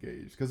getting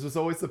engaged. Because there's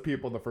always the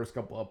people in the first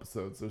couple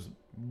episodes. There's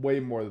way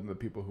more than the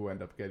people who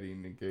end up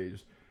getting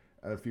engaged,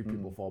 and a few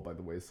people fall by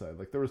the wayside.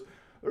 Like there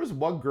was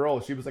one girl.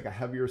 She was like a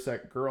heavier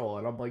set girl,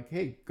 and I'm like,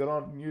 hey, good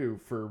on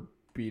you for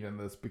being in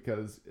this,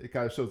 because it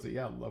kind of shows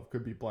that love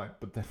could be blind.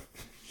 But then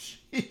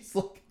she's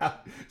like,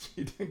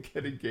 she didn't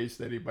get engaged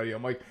to anybody.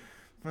 I'm like,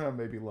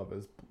 maybe love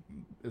is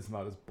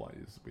not as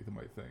blind as we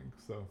might think.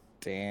 So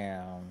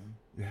damn.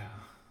 Yeah.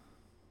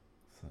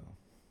 So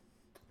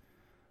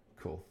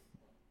cool.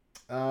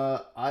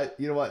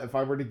 You know what? If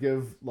I were to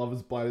give Love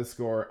is Blind a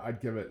score,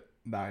 I'd give it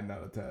 9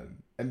 out of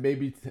 10, and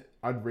maybe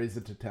I'd raise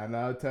it to 10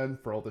 out of 10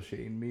 for all the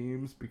Shane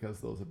memes,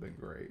 because those have been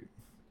great.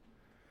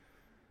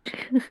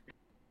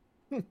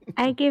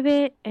 I give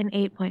it an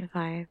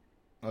 8.5.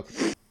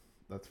 Okay,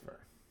 that's fair.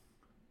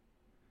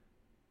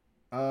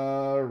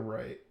 All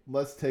right,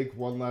 let's take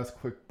one last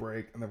quick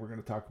break, and then we're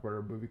going to talk about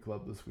our movie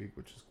club this week,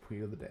 which is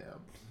Queen of the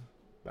Damned.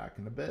 Back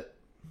in a bit.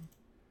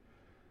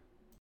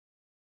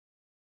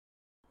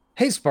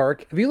 Hey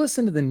Spark, have you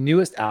listened to the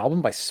newest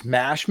album by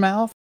Smash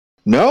Mouth?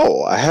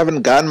 No, I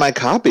haven't gotten my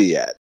copy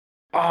yet.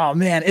 Oh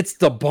man, it's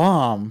the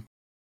bomb.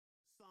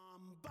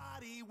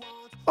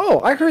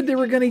 Oh, I heard they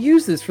were going to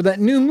use this for that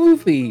new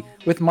movie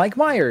with Mike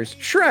Myers,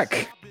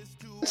 Shrek.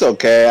 It's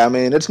okay. I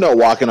mean, it's no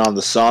Walking on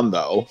the Sun,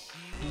 though.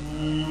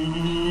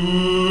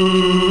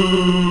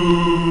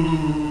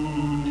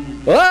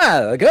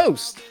 Ah, a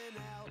ghost.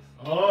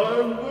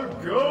 I'm the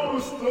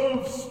ghost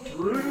of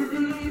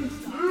streaming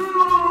future.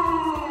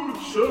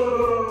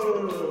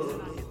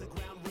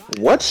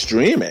 What's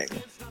streaming?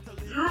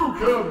 You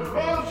can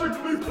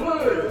magically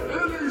play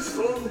any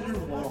song you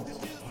want on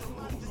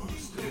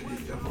almost any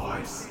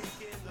device.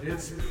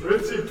 It's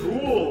pretty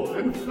cool.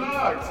 In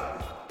fact,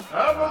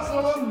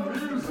 Amazon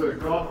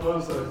Music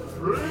offers a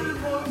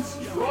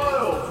 3-month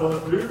trial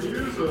for new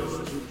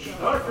users to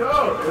check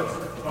out its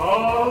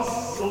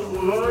vast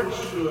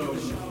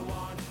selection.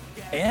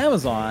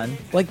 Amazon?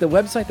 Like the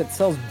website that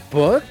sells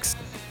books?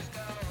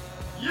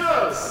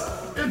 Yes,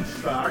 in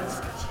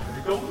fact,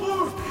 take a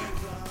look.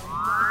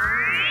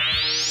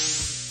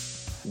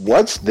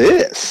 What's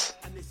this?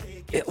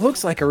 It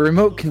looks like a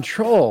remote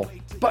control,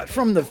 but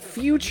from the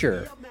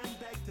future.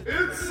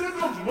 It's a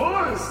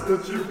device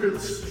that you can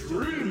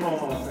stream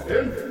on.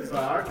 In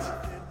fact,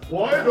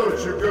 why don't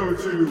you go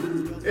to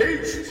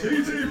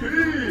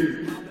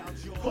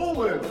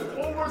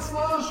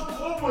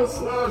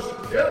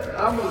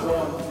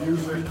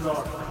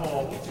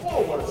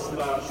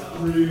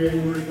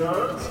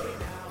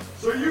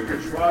so you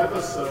can try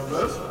the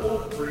service for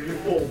free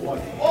for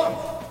 1 month.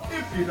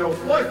 If you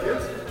don't like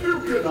it, you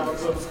can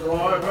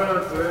unsubscribe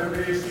at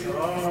any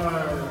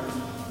time.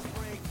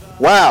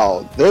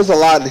 Wow, there's a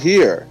lot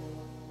here.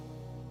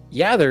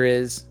 Yeah, there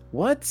is.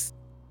 What's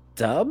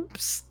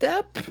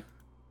dubstep?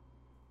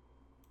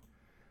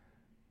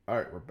 All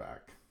right, we're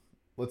back.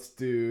 Let's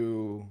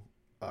do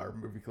our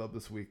movie club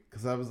this week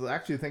because I was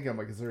actually thinking, I'm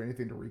like, is there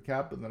anything to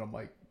recap? And then I'm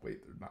like, wait,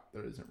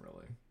 there isn't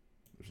really.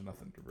 There's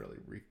nothing to really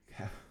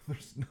recap.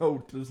 There's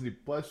no Disney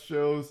Plus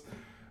shows.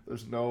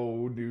 There's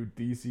no new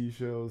DC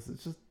shows.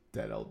 It's just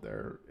dead out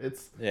there.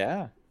 It's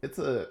a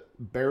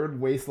barren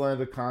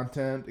wasteland of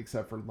content,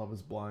 except for Love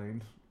Is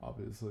Blind,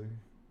 obviously.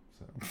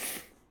 So,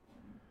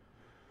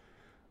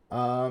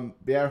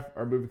 yeah,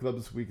 our movie club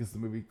this week is the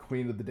movie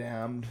Queen of the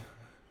Damned,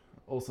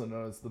 also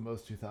known as the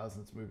most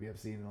 2000s movie I've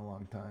seen in a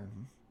long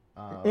time.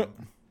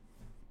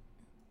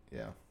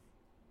 Yeah.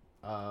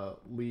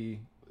 Lee,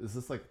 is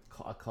this like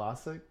a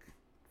classic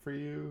for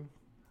you?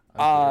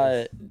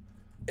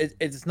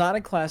 It's not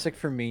a classic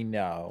for me,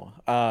 no.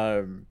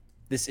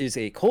 This is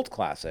a cult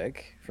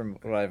classic, from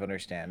what I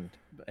understand.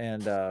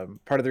 And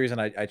part of the reason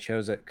I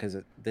chose it, because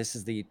this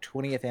is the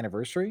 20th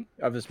anniversary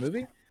of this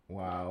movie.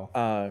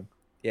 Wow.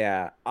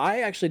 Yeah,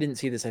 I actually didn't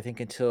see this, I think,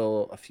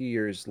 until a few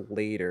years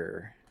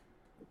later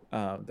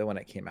than when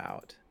it came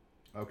out.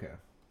 Okay.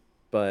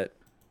 But,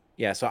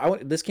 yeah, so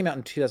this came out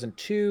in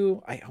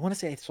 2002. I want to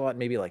say I saw it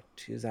maybe like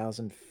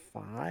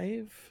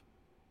 2005,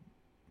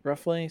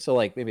 roughly. So,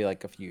 like, maybe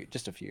like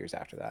just a few years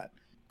after that.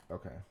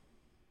 Okay.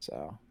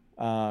 So,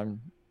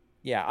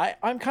 yeah,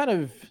 I'm kind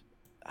of,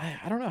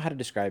 I don't know how to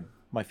describe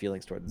my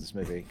feelings towards this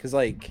movie, because,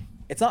 like,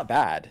 it's not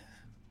bad.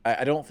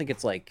 I don't think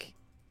it's, like,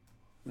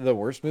 the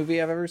worst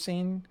movie I've ever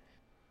seen.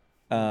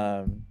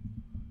 But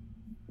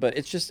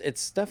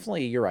it's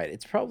definitely, you're right,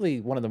 it's probably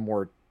one of the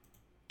more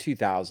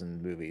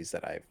 2000 movies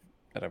that I've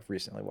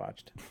recently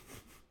watched.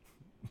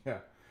 Yeah.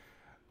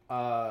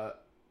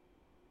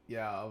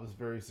 Yeah, I was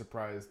very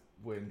surprised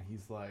when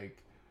he's, like,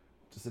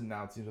 just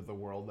announcing to the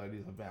world that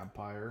he's a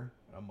vampire.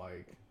 I'm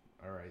like,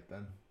 all right,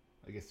 then.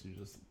 I guess you're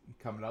just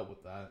coming out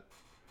with that.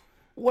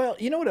 Well,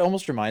 you know what it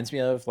almost reminds me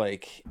of,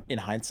 like, in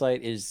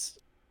hindsight, is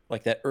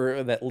like that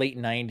late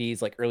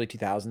 90s, like early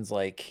 2000s,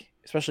 like,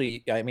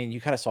 especially, I mean, you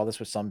kind of saw this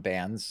with some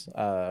bands,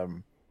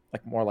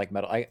 like more like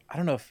metal. I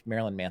don't know if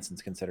Marilyn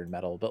Manson's considered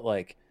metal, but,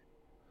 like,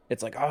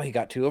 it's like, oh, he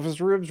got 2 of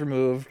his ribs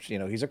removed, you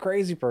know, he's a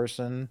crazy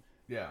person.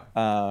 Yeah.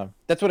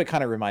 That's what it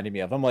kind of reminded me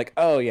of. I'm like,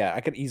 oh yeah,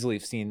 I could easily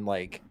have seen,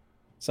 like,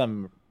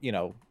 some, you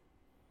know,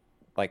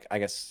 like, I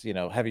guess, you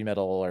know, heavy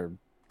metal or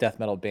death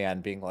metal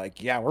band being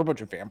like, yeah, we're a bunch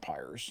of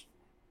vampires.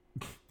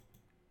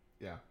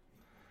 Yeah.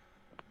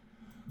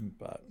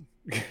 But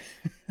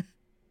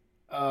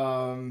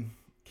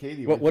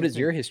Katie, what is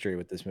your history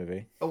with this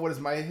movie? Oh, what is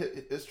my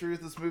history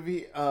with this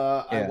movie?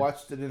 I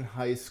watched it in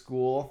high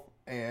school,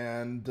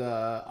 and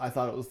I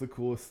thought it was the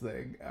coolest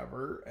thing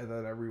ever. And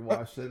then I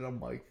rewatched it, and I'm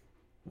like,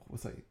 what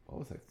was I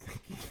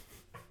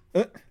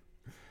thinking?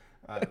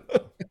 I don't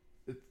know.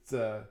 It's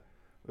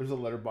there's a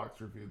Letterboxd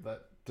review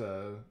that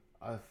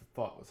I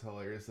thought was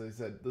hilarious. They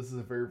said, this is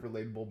a very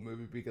relatable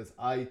movie because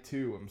I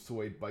too am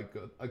swayed by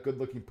a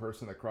good-looking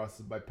person that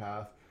crosses my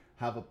path,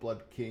 have a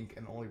blood kink,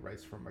 and only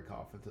writes from my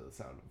coffin to the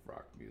sound of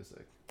rock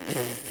music.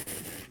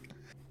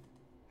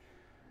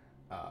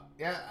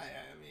 Yeah, I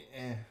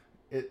mean,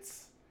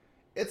 it's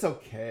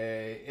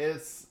okay.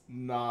 It's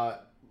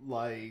not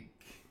the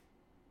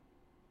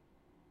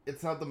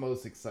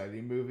most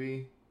exciting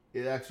movie.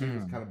 It actually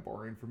was kind of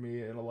boring for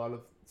me in a lot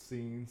of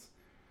scenes.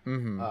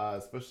 Mm-hmm.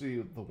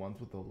 Especially the ones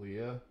with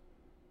Aaliyah.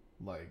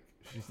 Like,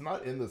 she's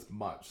not in this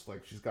much.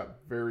 Like, she's got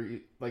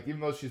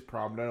even though she's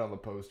prominent on the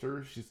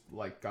poster, she's,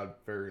 like,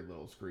 got very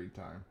little screen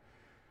time.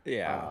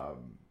 Yeah.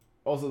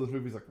 Also, this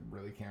movie's, like,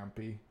 really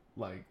campy.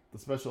 Like, the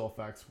special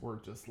effects were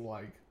just,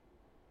 like,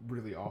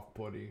 really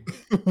off-putting.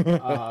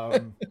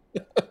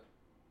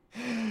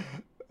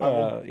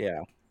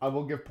 Yeah. I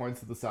will give points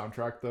to the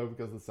soundtrack, though,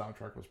 because the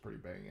soundtrack was pretty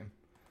banging.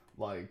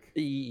 Like,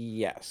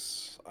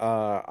 Yes.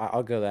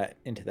 I'll go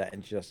into that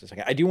in just a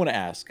second. I do want to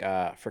ask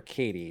for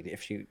Katie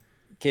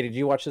Katie, did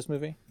you watch this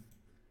movie?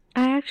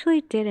 I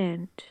actually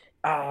didn't.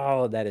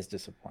 Oh, that is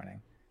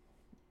disappointing.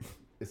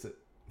 is it?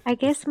 I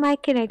guess my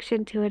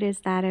connection to it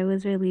is that it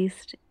was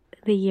released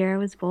the year I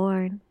was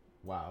born.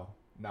 Wow.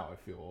 Now I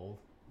feel old.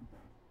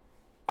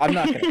 I'm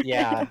not gonna.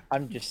 Yeah,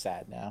 I'm just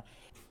sad now.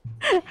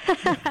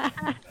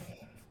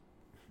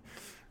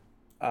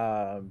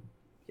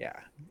 Yeah,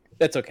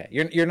 that's okay.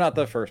 You're not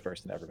the first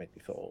person to ever make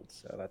me feel old,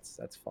 so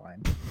that's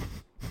fine.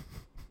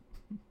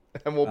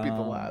 And won't be the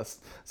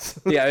last.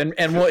 So- Yeah,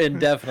 and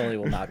definitely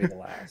will not be the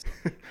last.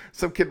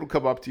 Some kid will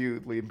come up to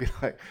you, Lee, and be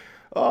like,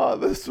 "Oh,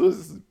 this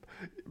movie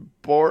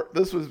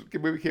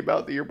came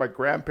out the year my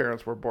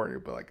grandparents were born."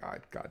 You'll be like, "Oh,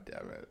 God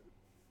damn it!"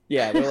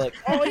 Yeah, they're like,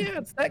 oh yeah,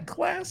 it's that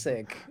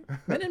classic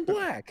Men in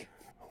Black.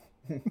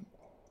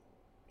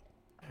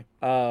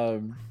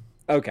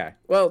 Okay,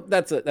 well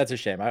that's a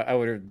shame. I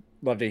would have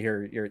loved to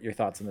hear your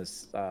thoughts on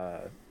this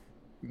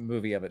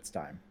movie of its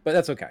time, but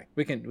that's okay.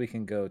 We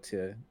can go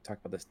to talk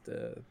about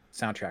the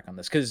soundtrack on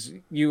this, because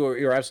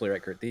you're absolutely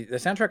right, Kurt. The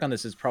soundtrack on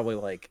this is probably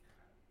like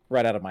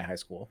right out of my high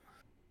school.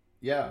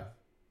 Yeah,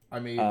 I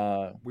mean,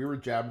 we were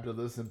jamming to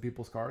this in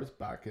people's cars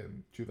back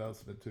in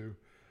 2002.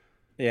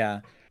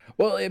 Yeah.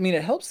 Well, I mean,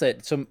 it helps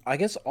that I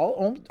guess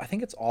I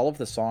think it's all of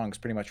the songs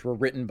pretty much were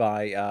written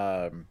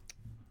by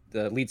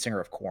the lead singer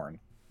of Korn.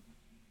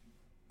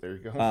 There you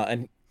go.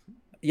 And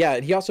yeah,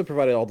 he also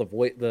provided all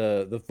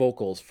the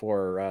vocals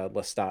for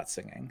Lestat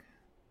singing.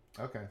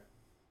 Okay.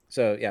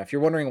 So yeah, if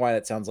you're wondering why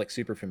that sounds like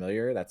super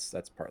familiar, that's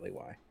partly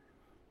why.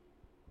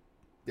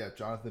 Yeah,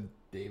 Jonathan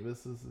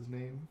Davis is his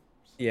name.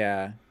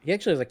 Yeah, he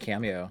actually has a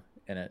cameo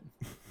in it.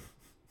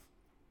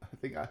 I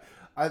think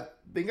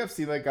I've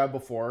seen that guy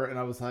before, and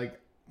I was like,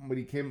 when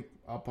he came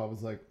up, I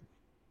was like,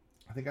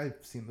 I think I've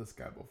seen this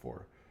guy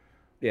before.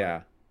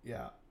 Yeah.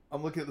 Yeah,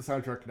 I'm looking at the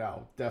soundtrack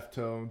now.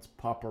 Deftones,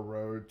 Papa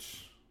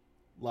Roach,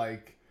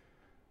 like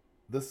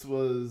this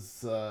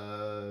was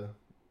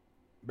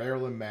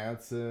Marilyn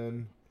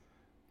Manson.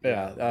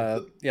 Yeah,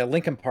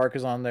 Linkin Park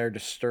is on there.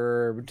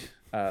 Disturbed,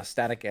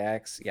 Static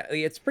X. Yeah,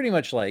 it's pretty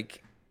much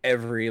like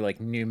every like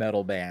new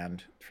metal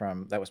band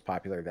that was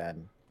popular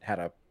then had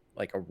a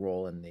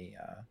role in the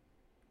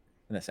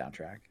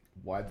soundtrack.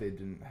 Why they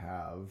didn't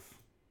have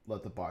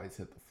 "Let the Bodies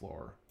Hit the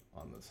Floor"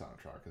 on the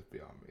soundtrack is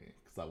beyond me.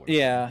 Because that would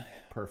be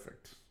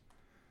perfect.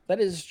 That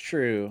is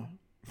true.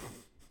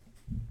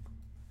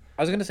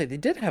 I was gonna say they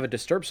did have a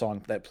Disturbed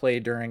song that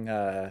played during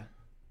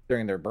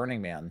their Burning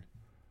Man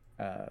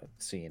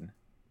scene.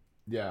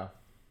 Yeah.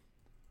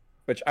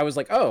 Which I was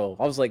like,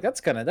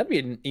 that'd be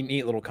a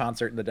neat little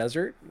concert in the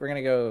desert. We're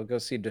gonna go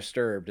see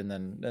Disturbed and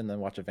then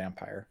watch a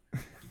vampire.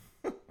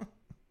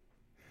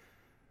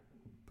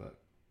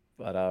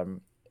 But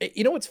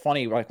you know what's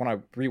funny? Like when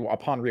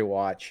upon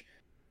rewatch,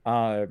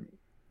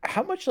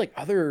 how much like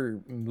other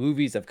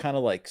movies have kind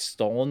of like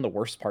stolen the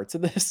worst parts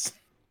of this.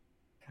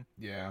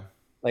 Yeah.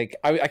 Like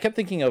I kept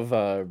thinking of,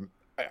 I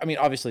mean,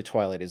 obviously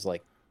Twilight is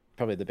like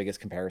probably the biggest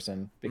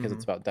comparison because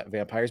it's about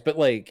vampires. But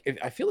like,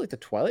 I feel like the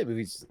Twilight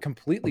movies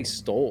completely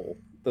stole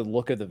the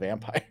look of the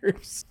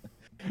vampires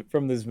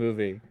from this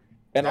movie,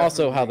 and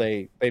also how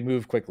they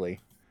move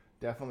quickly.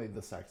 Definitely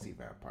the sexy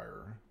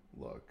vampire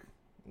look.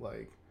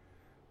 Like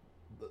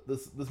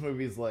this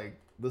movie is like,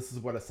 this is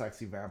what a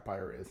sexy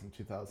vampire is in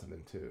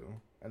 2002,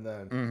 and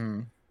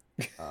then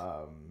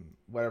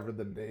whatever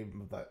the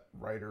name of that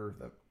writer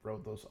that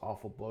wrote those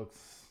awful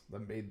books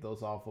that made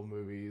those awful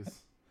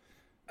movies,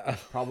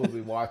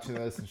 probably watching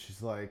this, and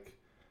she's like,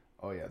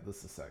 oh yeah,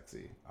 this is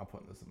sexy, I'm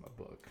putting this in my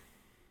book.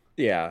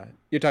 Yeah,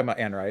 you're talking about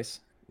Anne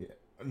Rice. Yeah,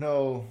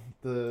 no,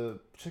 the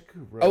chick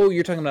who wrote. Oh,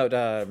 you're talking about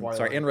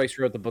sorry, Anne Rice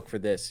wrote the book for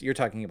this. You're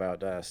talking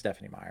about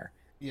Stephenie Meyer.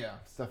 Yeah,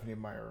 Stephenie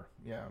Meyer.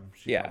 Yeah,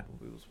 she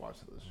probably was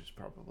watching this. She's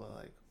probably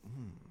like,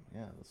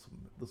 yeah,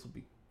 this will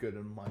be good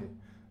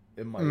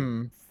in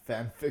my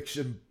fan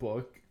fiction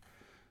book.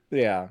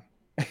 Yeah.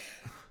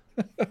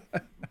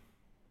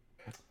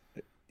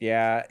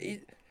 Yeah.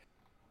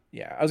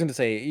 Yeah, I was gonna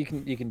say you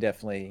can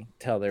definitely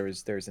tell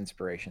there's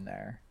inspiration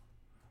there.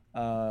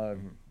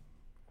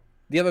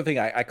 The other thing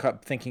I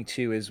kept thinking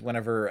too is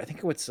whenever I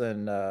think it's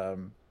in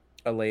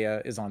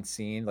Alea is on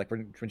scene, like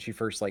when she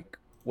first like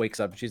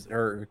wakes up,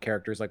 her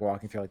character's like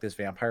walking through like this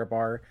vampire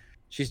bar.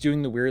 She's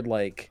doing the weird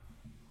like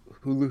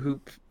hula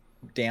hoop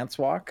dance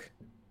walk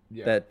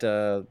that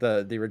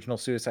the original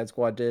Suicide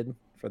Squad did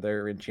for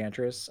their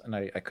Enchantress, and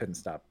I couldn't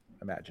stop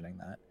imagining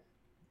that.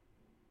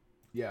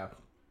 Yeah.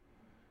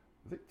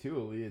 I think too,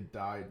 Aaliyah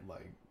died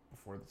like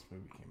before this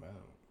movie came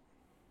out.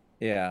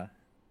 Yeah.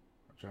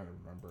 I'm trying to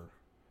remember.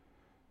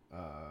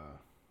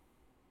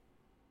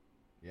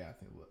 Yeah, I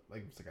think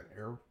like it was like an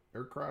air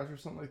crash or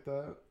something like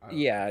that.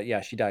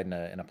 Yeah, she died in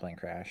a plane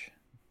crash.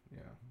 Yeah,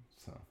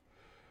 so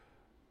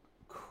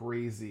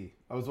crazy.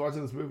 I was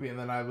watching this movie and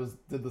then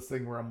did this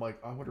thing where I'm like,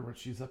 I wonder what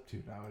she's up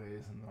to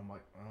nowadays, and I'm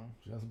like, well,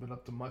 she hasn't been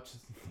up to much in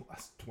the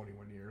last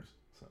 21 years.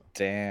 So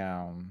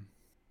damn.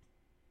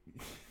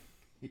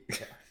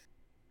 Yeah.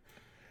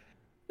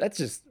 That's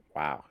just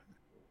wow.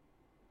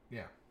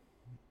 Yeah.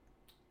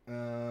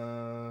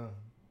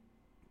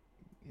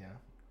 Yeah,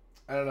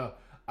 I don't know.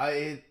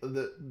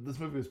 This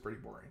movie was pretty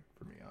boring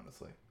for me,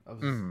 honestly. I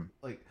was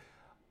like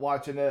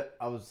watching it.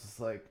 I was just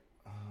like,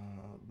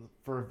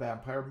 for a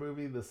vampire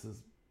movie, this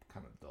is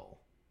kind of dull.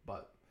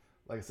 But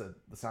like I said,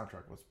 the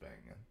soundtrack was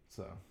banging,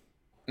 so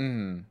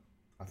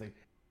I think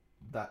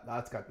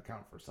that's got to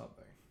count for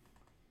something.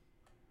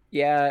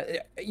 Yeah,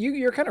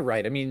 you're kind of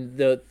right. I mean,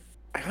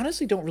 I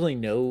honestly don't really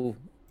know.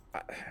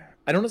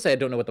 I don't want to say I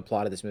don't know what the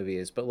plot of this movie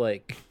is, but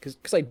like,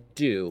 because I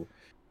do,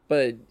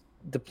 but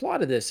the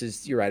plot of this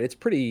is, you're right. It's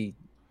pretty,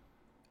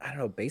 I don't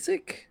know,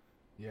 basic.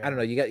 Yeah. I don't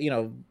know.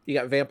 You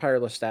got Vampire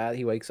Lestat.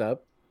 He wakes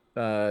up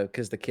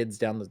because the kids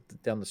down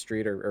the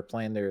street are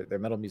playing their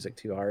metal music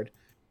too hard,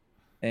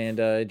 and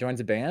joins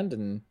a band.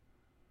 And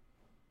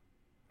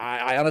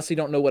I honestly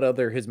don't know what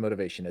other his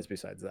motivation is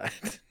besides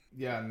that.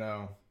 Yeah,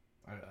 no,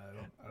 I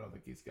don't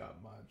think he's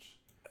got much.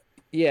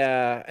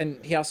 Yeah,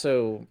 and he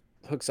also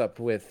hooks up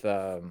with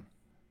oh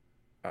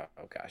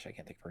gosh, I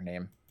can't think of her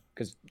name,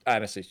 because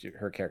honestly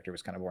her character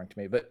was kind of boring to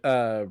me, but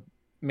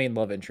main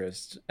love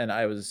interest, and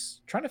I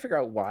was trying to figure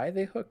out why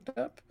they hooked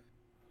up,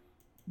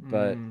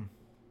 but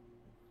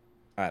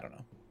I don't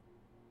know.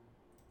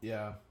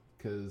 Yeah,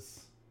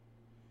 because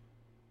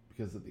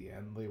at the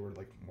end they were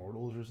like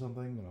mortals or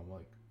something, and I'm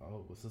like,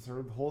 oh, was this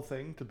her whole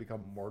thing to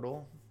become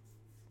mortal?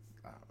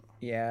 I don't know.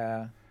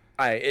 Yeah,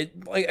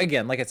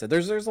 like I said,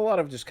 there's a lot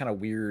of just kind of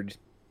weird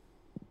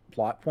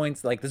plot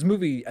points. Like this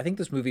movie, I think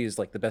this movie is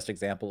like the best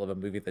example of a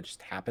movie that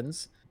just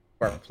happens,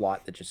 or a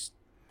plot that just,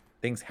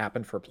 things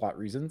happen for plot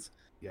reasons.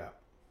 Yeah.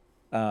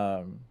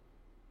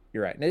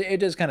 You're right. And it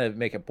does kind of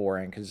make it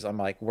boring, because I'm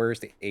like, where's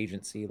the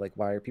agency? Like,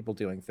 why are people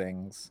doing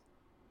things?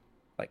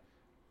 Like,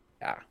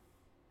 yeah.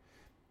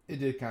 It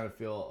did kind of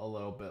feel a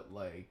little bit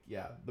like,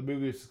 yeah, the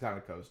movie was just kind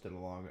of coasting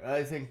along. And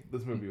I think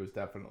this movie was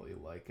definitely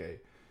like a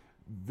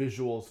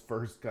visuals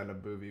first kind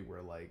of movie,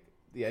 where like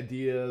the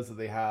ideas that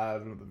they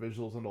had and the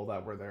visuals and all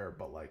that were there,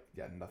 but like,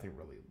 yeah, nothing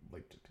really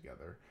linked it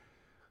together.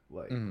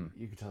 Like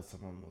you could tell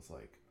someone was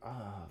like,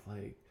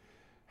 like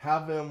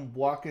have him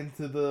walk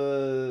into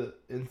the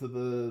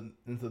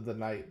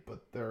night,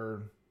 but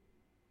they're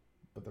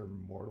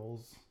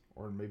mortals,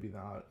 or maybe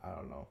not. I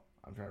don't know.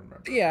 I'm trying to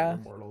remember. Yeah, if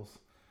they're mortals.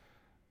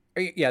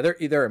 Yeah,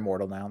 they're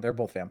immortal now. They're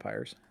both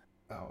vampires.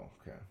 Oh,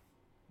 okay.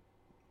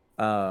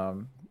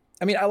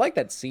 I mean, I like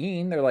that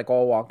scene. They're like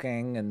all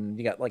walking, and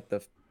you got like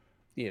the,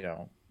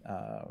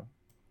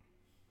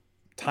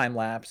 time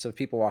lapse of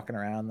people walking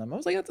around them. I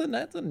was like,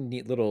 that's a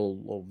neat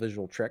little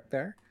visual trick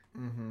there.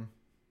 Mm-hmm.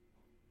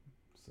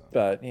 So.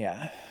 But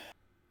yeah,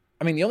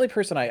 I mean, the only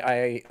person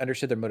I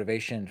understood their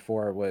motivation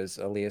for was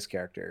Aaliyah's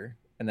character,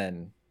 and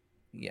then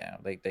yeah,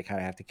 they kind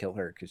of have to kill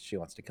her because she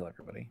wants to kill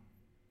everybody.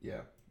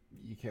 Yeah,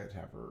 you can't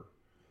have her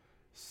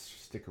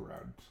stick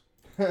around.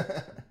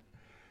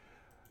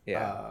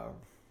 Yeah.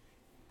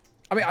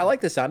 I mean, I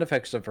like the sound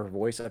effects of her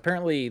voice.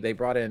 Apparently, they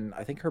brought in,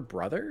 I think, her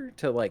brother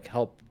to like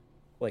help,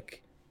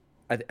 like,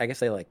 I guess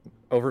they like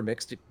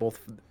overmixed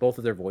both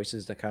of their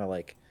voices to kind of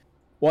like,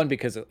 one,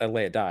 because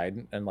Aaliyah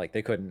died and like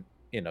they couldn't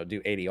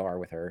do ADR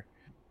with her,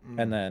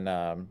 and then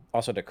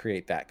also to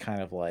create that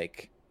kind of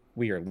like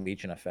We Are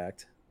Legion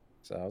effect.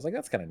 So I was like,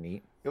 that's kind of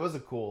neat. It was a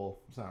cool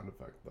sound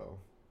effect though.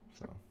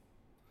 So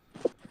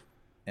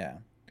yeah.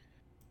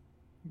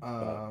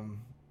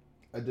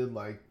 I did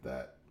like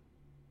that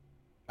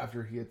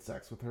after he had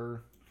sex with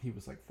her, he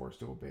was like forced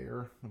to obey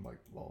her. I'm like,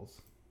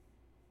 lols.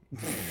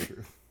 That's the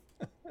truth.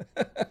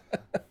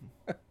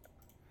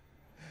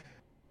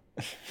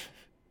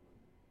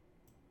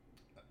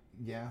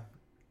 Yeah.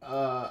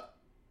 I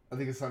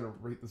think it's time to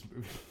rate this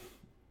movie.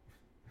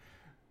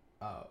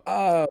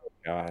 Oh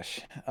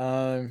gosh.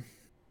 I'm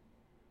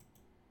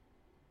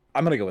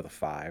gonna go with a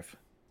 5.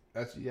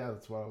 That's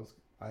what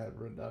I had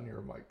written down here.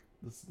 I'm like,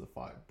 this is a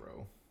 5,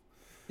 bro.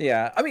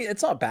 Yeah, I mean,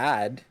 it's not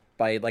bad.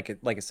 By like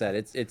I said,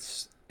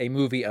 it's a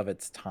movie of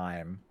its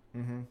time,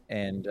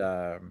 and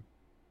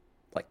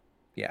like,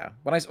 yeah,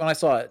 when I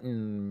saw it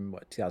in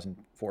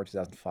 2004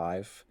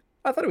 2005,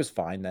 I thought it was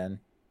fine then.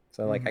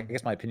 So like, I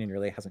guess my opinion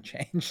really hasn't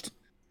changed.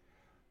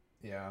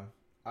 Yeah.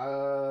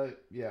 I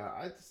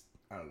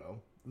don't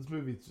know. This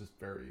movie's just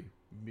very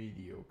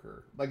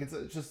mediocre. Like it's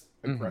just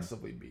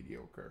aggressively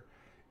mediocre.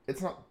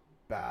 It's not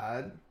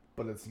bad,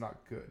 but it's not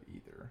good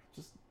either.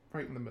 Just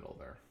right in the middle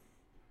there.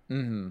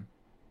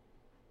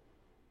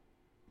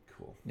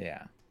 Cool.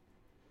 Yeah.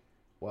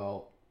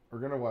 Well, we're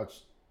gonna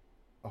watch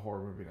a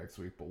horror movie next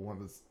week, but one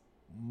that's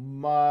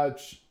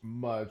much,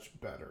 much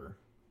better,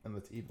 and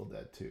that's Evil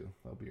Dead 2.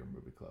 That'll be our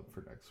movie club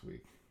for next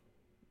week.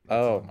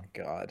 Oh my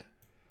god.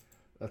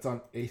 That's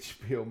on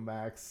HBO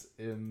Max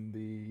in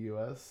the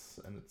US,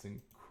 and it's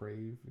in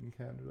Crave in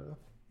Canada.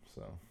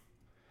 So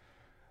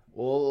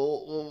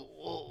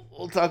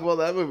we'll talk about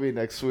that movie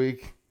next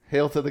week.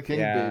 Hail to the King,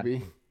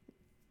 baby.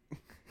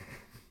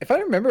 If I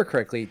remember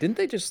correctly, didn't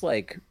they just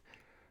like,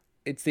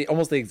 it's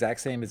almost the exact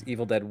same as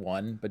Evil Dead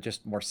 1, but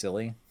just more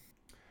silly?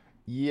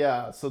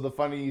 Yeah, so the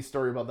funny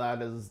story about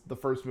that is the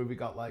first movie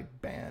got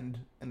like banned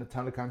in a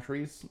ton of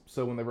countries.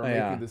 So when they were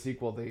making the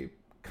sequel, they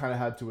kind of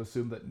had to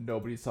assume that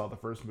nobody saw the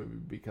first movie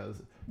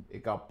because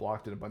it got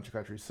blocked in a bunch of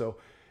countries. So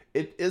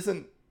it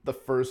isn't the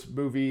first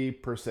movie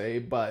per se,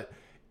 but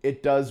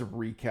it does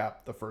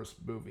recap the first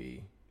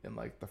movie in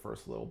like the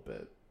first little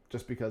bit,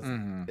 just because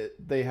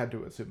they had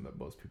to assume that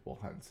most people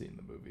hadn't seen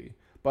the movie.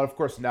 But of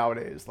course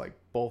nowadays, like,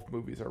 both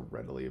movies are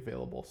readily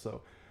available,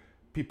 so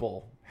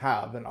people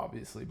have, and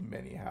obviously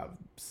many have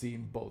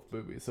seen both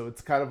movies. So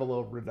it's kind of a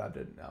little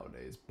redundant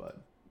nowadays,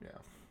 but yeah.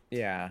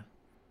 Yeah.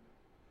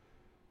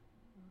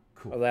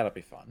 Cool. Oh, that'll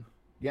be fun.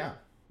 Yeah.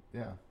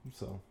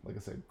 So, like I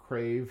said,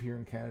 Crave here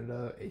in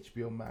Canada,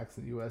 HBO Max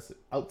in the US.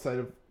 Outside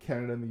of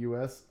Canada and the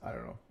US, I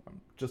don't know.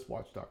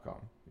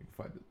 Justwatch.com. You can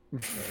find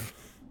it there.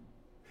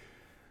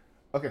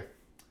 Okay.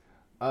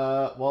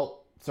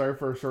 Well, sorry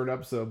for a short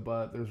episode,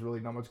 but there's really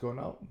not much going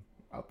out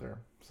there.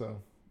 So,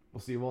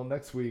 we'll see you all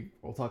next week.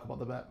 We'll talk about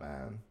the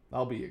Batman.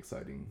 That'll be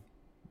exciting.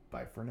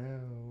 Bye for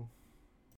now.